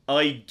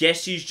 I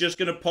guess he's just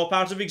going to pop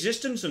out of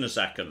existence in a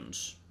second.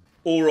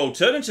 Or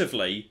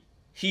alternatively,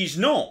 he's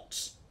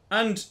not.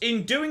 And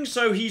in doing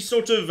so, he's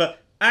sort of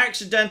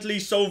accidentally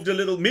solved a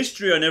little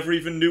mystery I never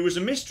even knew was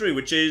a mystery,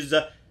 which is,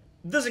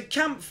 there's a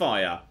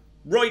campfire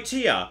right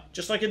here,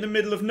 just like in the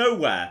middle of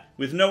nowhere,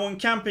 with no one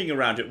camping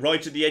around it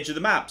right at the edge of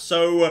the map.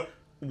 So,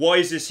 why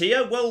is this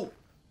here? Well,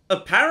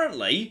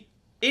 apparently,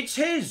 it's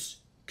his,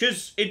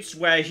 because it's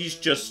where he's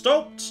just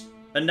stopped,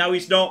 and now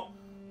he's not.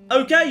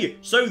 Okay,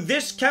 so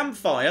this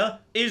campfire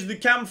is the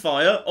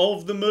campfire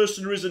of the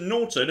mercenaries at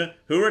Norton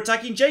who are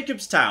attacking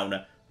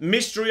Jacobstown.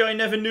 Mystery I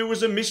never knew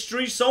was a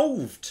mystery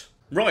solved.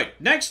 Right,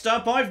 next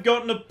up I've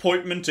got an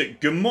appointment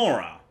at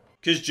Gomorrah,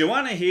 because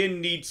Joanna here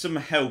needs some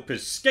help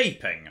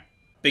escaping.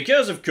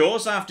 Because, of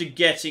course, after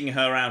getting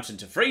her out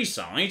into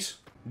Freeside,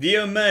 the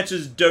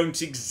Omertas don't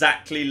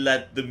exactly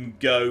let them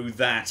go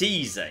that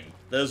easy.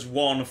 There's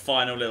one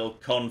final little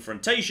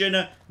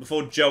confrontation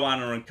before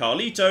Joanna and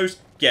Carlitos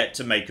get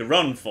to make a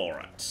run for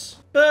it.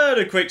 But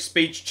a quick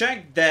speech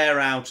check, they're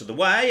out of the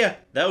way.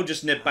 They'll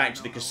just nip back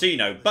to the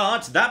casino,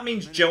 but that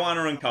means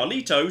Joanna and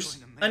Carlitos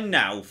are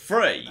now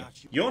free.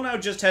 You're now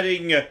just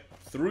heading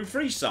through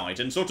Freeside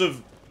and sort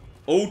of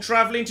all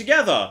travelling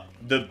together.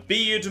 The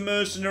Beard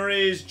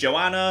mercenaries,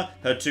 Joanna,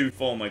 her two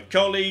former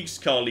colleagues,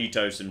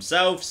 Carlitos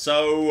himself.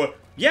 So,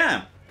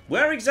 yeah,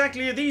 where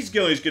exactly are these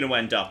guys going to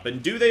end up?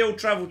 And do they all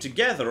travel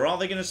together, or are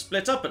they going to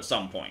split up at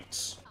some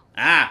point?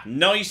 Ah,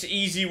 nice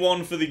easy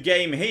one for the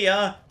game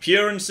here.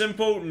 Pure and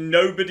simple,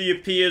 nobody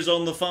appears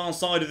on the far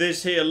side of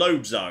this here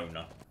load zone.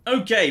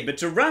 Okay, but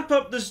to wrap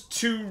up, there's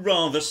two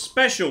rather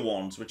special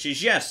ones, which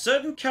is, yes,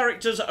 certain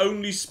characters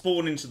only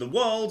spawn into the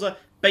world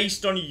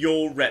based on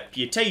your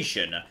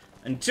reputation.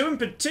 And two in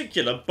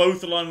particular,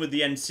 both aligned with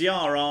the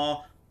NCR,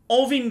 are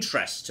of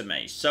interest to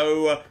me.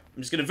 So,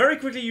 I'm just going to very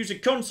quickly use a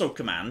console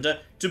command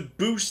to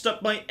boost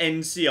up my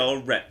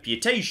NCR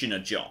reputation a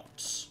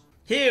jot.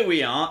 Here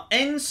we are,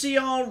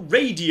 NCR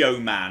Radio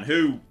Man,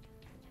 who...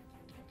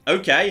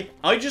 Okay,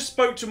 I just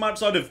spoke to him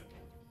outside of...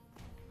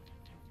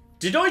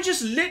 Did I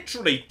just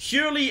literally,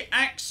 purely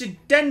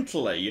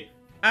accidentally,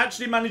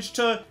 actually manage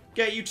to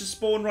get you to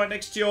spawn right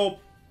next to your...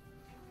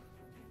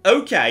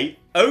 Okay,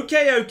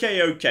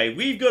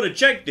 we've got to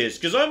check this,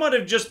 because I might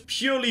have just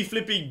purely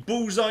flipping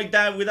bullseyed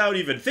that without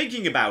even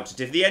thinking about it,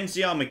 if the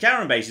NCR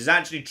McCarran base is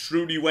actually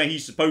truly where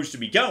he's supposed to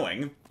be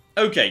going.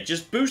 Okay,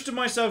 just boosted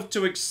myself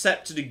to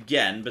accept it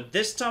again, but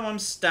this time I'm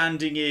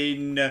standing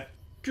in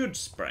Good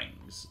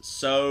Springs.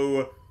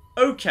 So,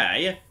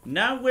 okay,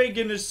 now we're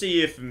gonna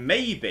see if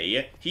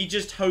maybe he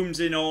just homes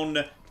in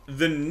on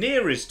the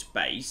nearest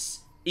base,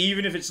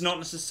 even if it's not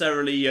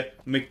necessarily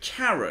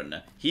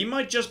McCarran. He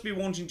might just be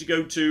wanting to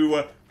go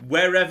to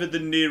wherever the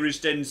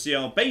nearest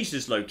NCR base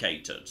is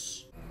located.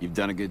 You've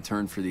done a good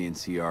turn for the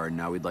NCR, and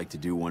now we'd like to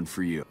do one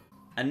for you.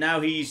 And now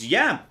he's,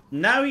 yeah,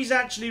 now he's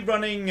actually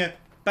running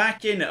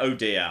back in, oh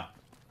dear.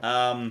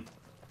 I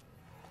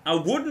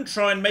wouldn't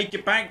try and make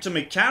it back to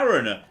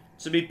McCarran,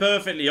 to be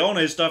perfectly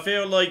honest. I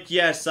feel like,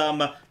 yes,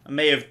 I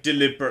may have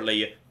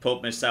deliberately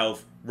put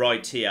myself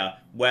right here,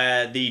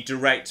 where the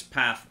direct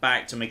path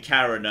back to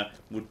McCarran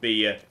would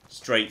be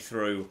straight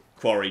through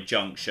Quarry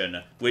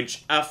Junction,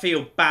 which I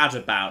feel bad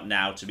about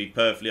now, to be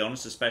perfectly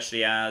honest,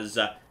 especially as,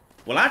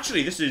 well,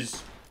 actually, this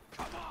is...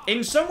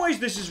 In some ways,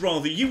 this is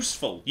rather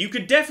useful. You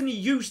could definitely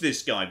use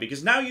this guy,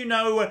 because now you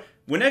know...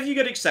 Whenever you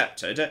get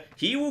accepted,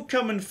 he will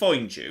come and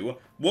find you.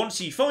 Once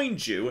he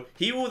finds you,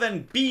 he will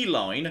then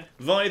beeline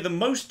via the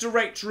most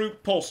direct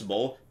route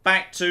possible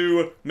back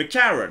to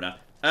McCarran.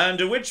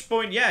 And at which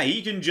point, yeah,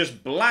 he can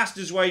just blast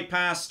his way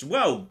past,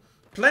 well,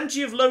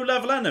 plenty of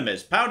low-level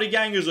enemies. Powder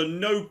Gangers are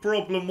no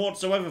problem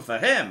whatsoever for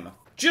him.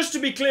 Just to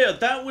be clear,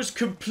 that was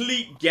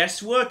complete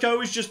guesswork. I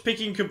was just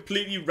picking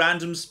completely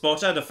random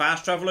spot out of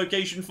fast travel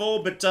location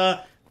for, but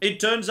it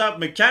turns out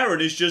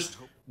McCarran is just...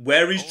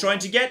 where he's trying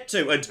to get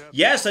to. And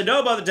yes, I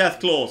know about the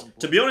death claws.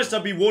 To be honest,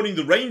 I'd be warning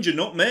the ranger,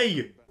 not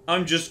me.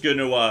 I'm just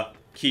gonna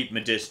keep my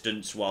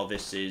distance while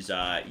this is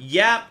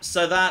yeah,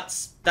 so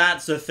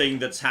that's a thing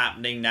that's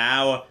happening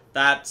now.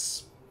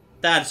 That's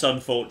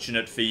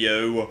unfortunate for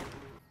you.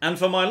 And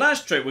for my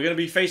last trick, we're going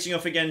to be facing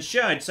off against,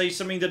 yeah, I'd say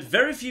something that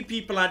very few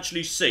people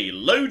actually see.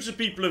 Loads of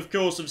people, of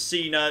course, have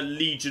seen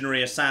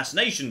Legionary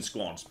Assassination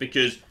Squads,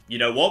 because, you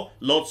know what?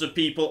 Lots of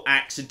people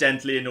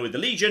accidentally annoy the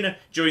Legion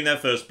during their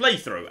first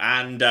playthrough,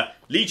 and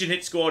Legion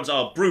hit squads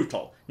are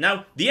brutal.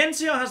 Now, the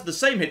NCR has the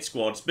same hit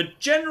squads, but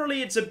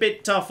generally it's a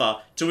bit tougher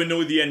to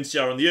annoy the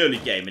NCR in the early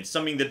game. It's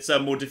something that's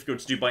more difficult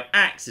to do by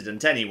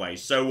accident anyway.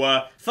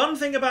 So, fun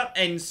thing about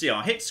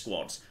NCR hit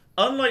squads,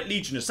 unlike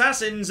Legion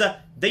Assassins,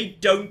 they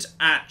don't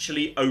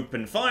actually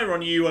open fire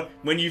on you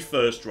when you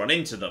first run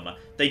into them.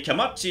 They come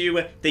up to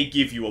you, they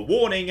give you a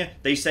warning,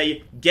 they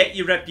say, get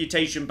your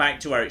reputation back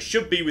to where it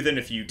should be within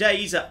a few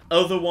days,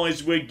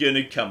 otherwise we're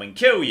gonna come and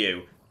kill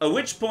you. At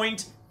which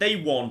point, they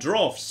wander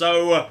off.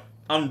 So,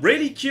 I'm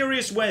really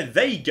curious where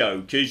they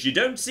go, because you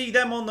don't see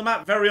them on the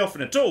map very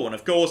often at all, and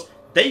of course,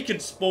 they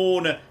could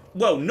spawn,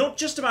 well, not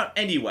just about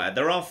anywhere,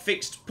 there are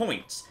fixed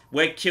points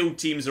where kill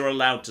teams are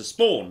allowed to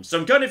spawn. So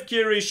I'm kind of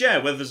curious, yeah,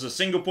 whether there's a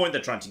single point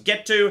they're trying to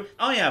get to.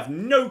 I have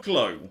no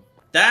clue.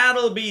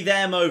 That'll be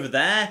them over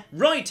there.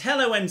 Right,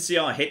 hello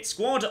NCR Hit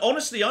Squad.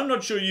 Honestly, I'm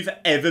not sure you've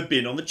ever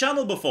been on the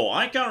channel before.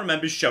 I can't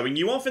remember showing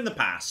you off in the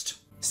past.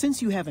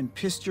 Since you haven't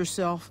pissed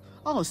yourself,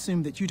 I'll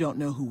assume that you don't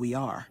know who we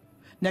are.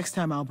 Next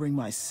time I'll bring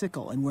my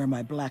sickle and wear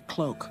my black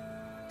cloak.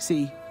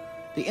 See,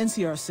 the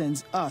NCR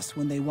sends us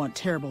when they want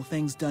terrible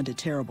things done to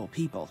terrible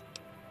people.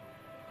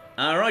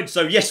 Alright,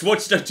 so yes, what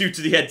did I do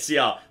to the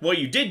NCR? What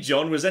you did,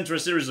 John, was enter a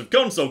series of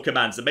console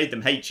commands that made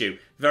them hate you.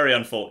 Very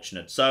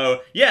unfortunate.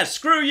 So, yeah,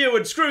 screw you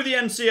and screw the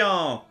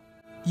NCR!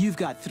 You've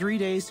got 3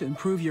 days to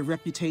improve your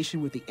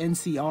reputation with the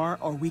NCR,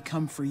 or we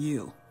come for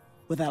you.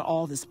 Without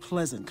all this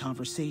pleasant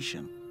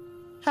conversation.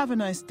 Have a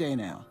nice day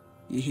now.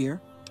 You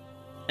hear?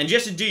 And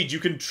yes, indeed, you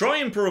can try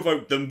and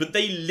provoke them, but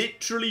they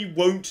literally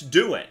won't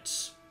do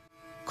it.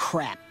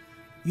 Crap.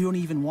 You don't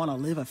even want to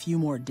live a few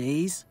more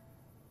days?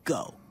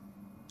 Go.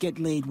 Get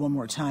laid one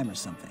more time or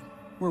something.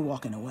 We're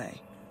walking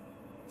away.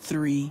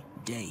 3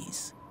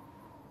 days.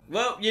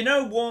 Well, you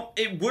know what?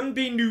 It wouldn't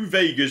be New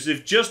Vegas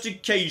if just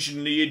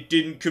occasionally it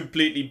didn't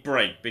completely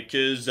break,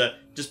 because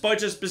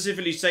despite her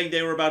specifically saying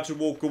they were about to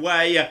walk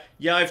away,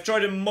 yeah, I've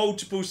tried in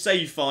multiple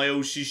save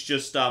files, she's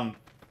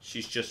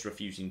just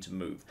refusing to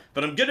move.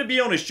 But I'm gonna be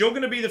honest, you're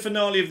gonna be the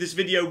finale of this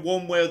video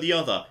one way or the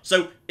other.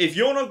 So, if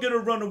you're not gonna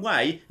run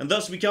away, and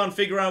thus we can't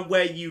figure out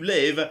where you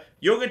live,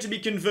 you're going to be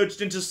converted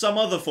into some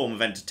other form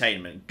of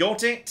entertainment.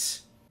 Got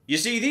it? You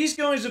see, these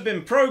guys have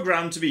been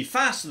programmed to be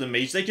faster than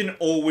me, so they can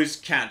always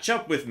catch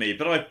up with me,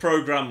 but I've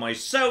programmed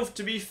myself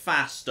to be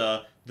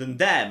faster than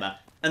them.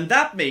 And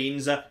that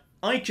means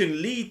I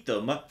can lead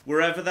them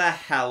wherever the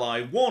hell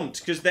I want,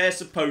 because they're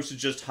supposed to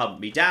just hunt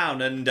me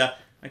down, and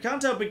I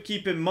can't help but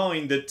keep in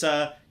mind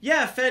that,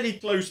 yeah, fairly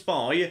close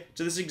by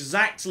to this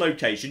exact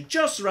location,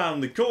 just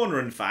around the corner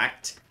in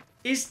fact,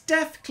 is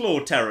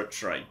Deathclaw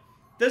territory.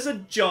 There's a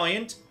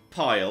giant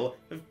pile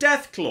of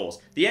Deathclaws.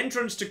 The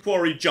entrance to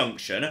Quarry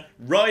Junction,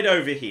 right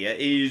over here,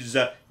 is,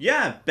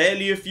 yeah,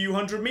 barely a few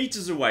hundred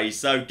meters away.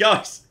 So,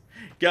 guys,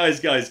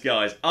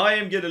 I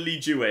am gonna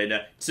lead you in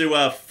to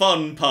a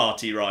fun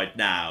party right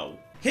now.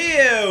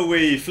 Here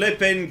we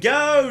flippin'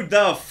 go,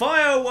 the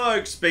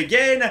fireworks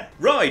begin.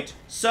 Right,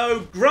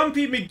 so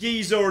Grumpy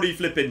McGee's already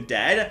flippin'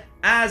 dead,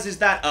 as is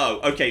that, oh,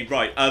 okay,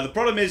 right, the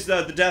problem is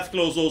the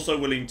Deathclaw's also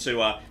willing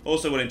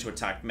to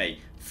attack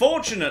me.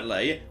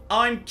 Fortunately,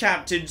 I'm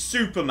Captain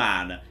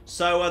Superman,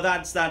 so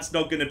that's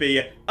not gonna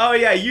be, oh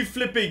yeah, you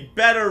flipping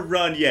better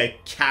run, you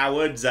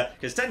cowards,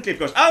 because technically, of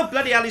course, oh,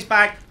 bloody hell, he's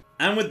back.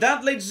 And with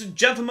that, ladies and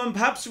gentlemen,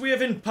 perhaps we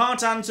have in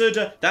part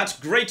answered that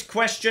great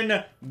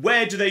question,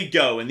 where do they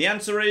go? And the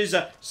answer is,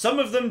 some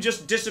of them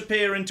just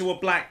disappear into a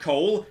black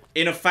hole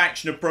in a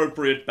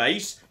faction-appropriate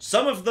base.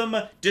 Some of them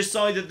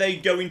decide that they're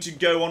going to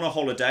go on a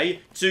holiday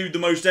to the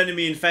most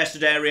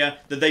enemy-infested area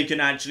that they can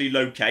actually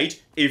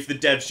locate, if the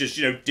devs just,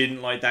 you know,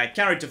 didn't like that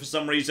character for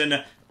some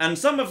reason. And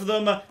some of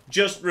them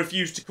just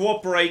refuse to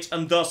cooperate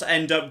and thus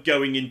end up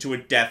going into a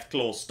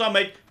Deathclaw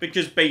stomach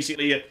because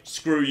basically,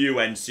 screw you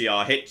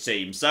NCR hit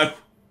team. So,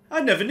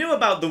 I never knew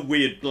about the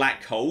weird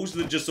black holes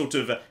that just sort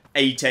of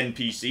ate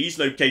NPCs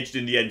located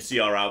in the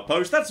NCR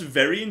outpost. That's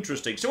very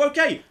interesting. So,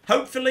 okay,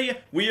 hopefully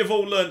we have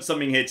all learned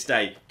something here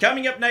today.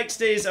 Coming up next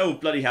is, oh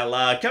bloody hell,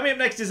 coming up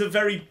next is a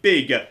very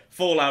big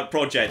Fallout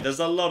project. There's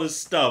a lot of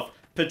stuff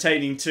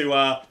pertaining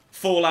to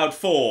Fallout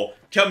 4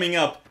 coming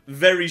up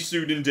very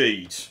soon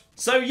indeed.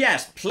 So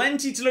yes,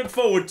 plenty to look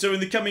forward to in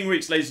the coming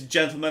weeks, ladies and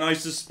gentlemen. I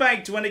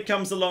suspect when it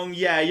comes along,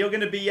 yeah, you're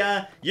gonna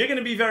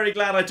be very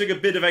glad I took a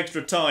bit of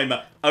extra time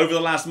over the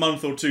last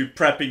month or two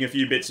prepping a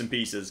few bits and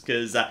pieces,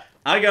 because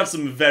I got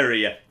some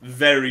very,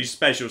 very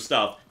special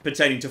stuff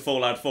pertaining to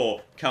Fallout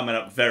 4 coming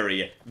up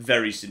very,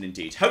 very soon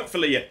indeed.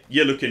 Hopefully,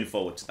 you're looking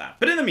forward to that.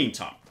 But in the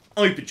meantime,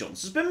 I've been John.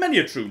 This has been Many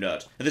a True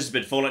Nerd, and this has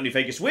been Fallout New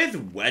Vegas with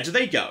Where Do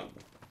They Go?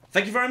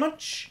 Thank you very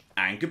much,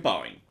 and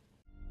goodbye.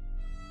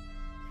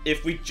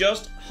 If we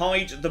just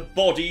hide the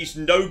bodies,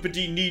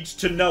 nobody needs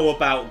to know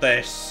about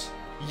this.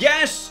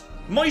 Yes!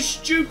 My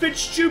stupid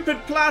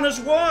plan has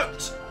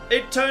worked!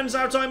 It turns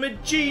out I'm a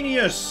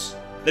genius!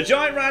 The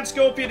giant rat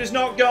scorpion is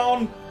not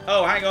gone.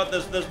 Oh, hang on.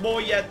 There's more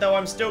yet, though.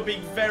 I'm still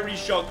being very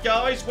shocked.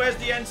 Guys, where's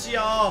the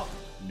NCR?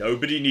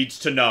 Nobody needs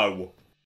to know.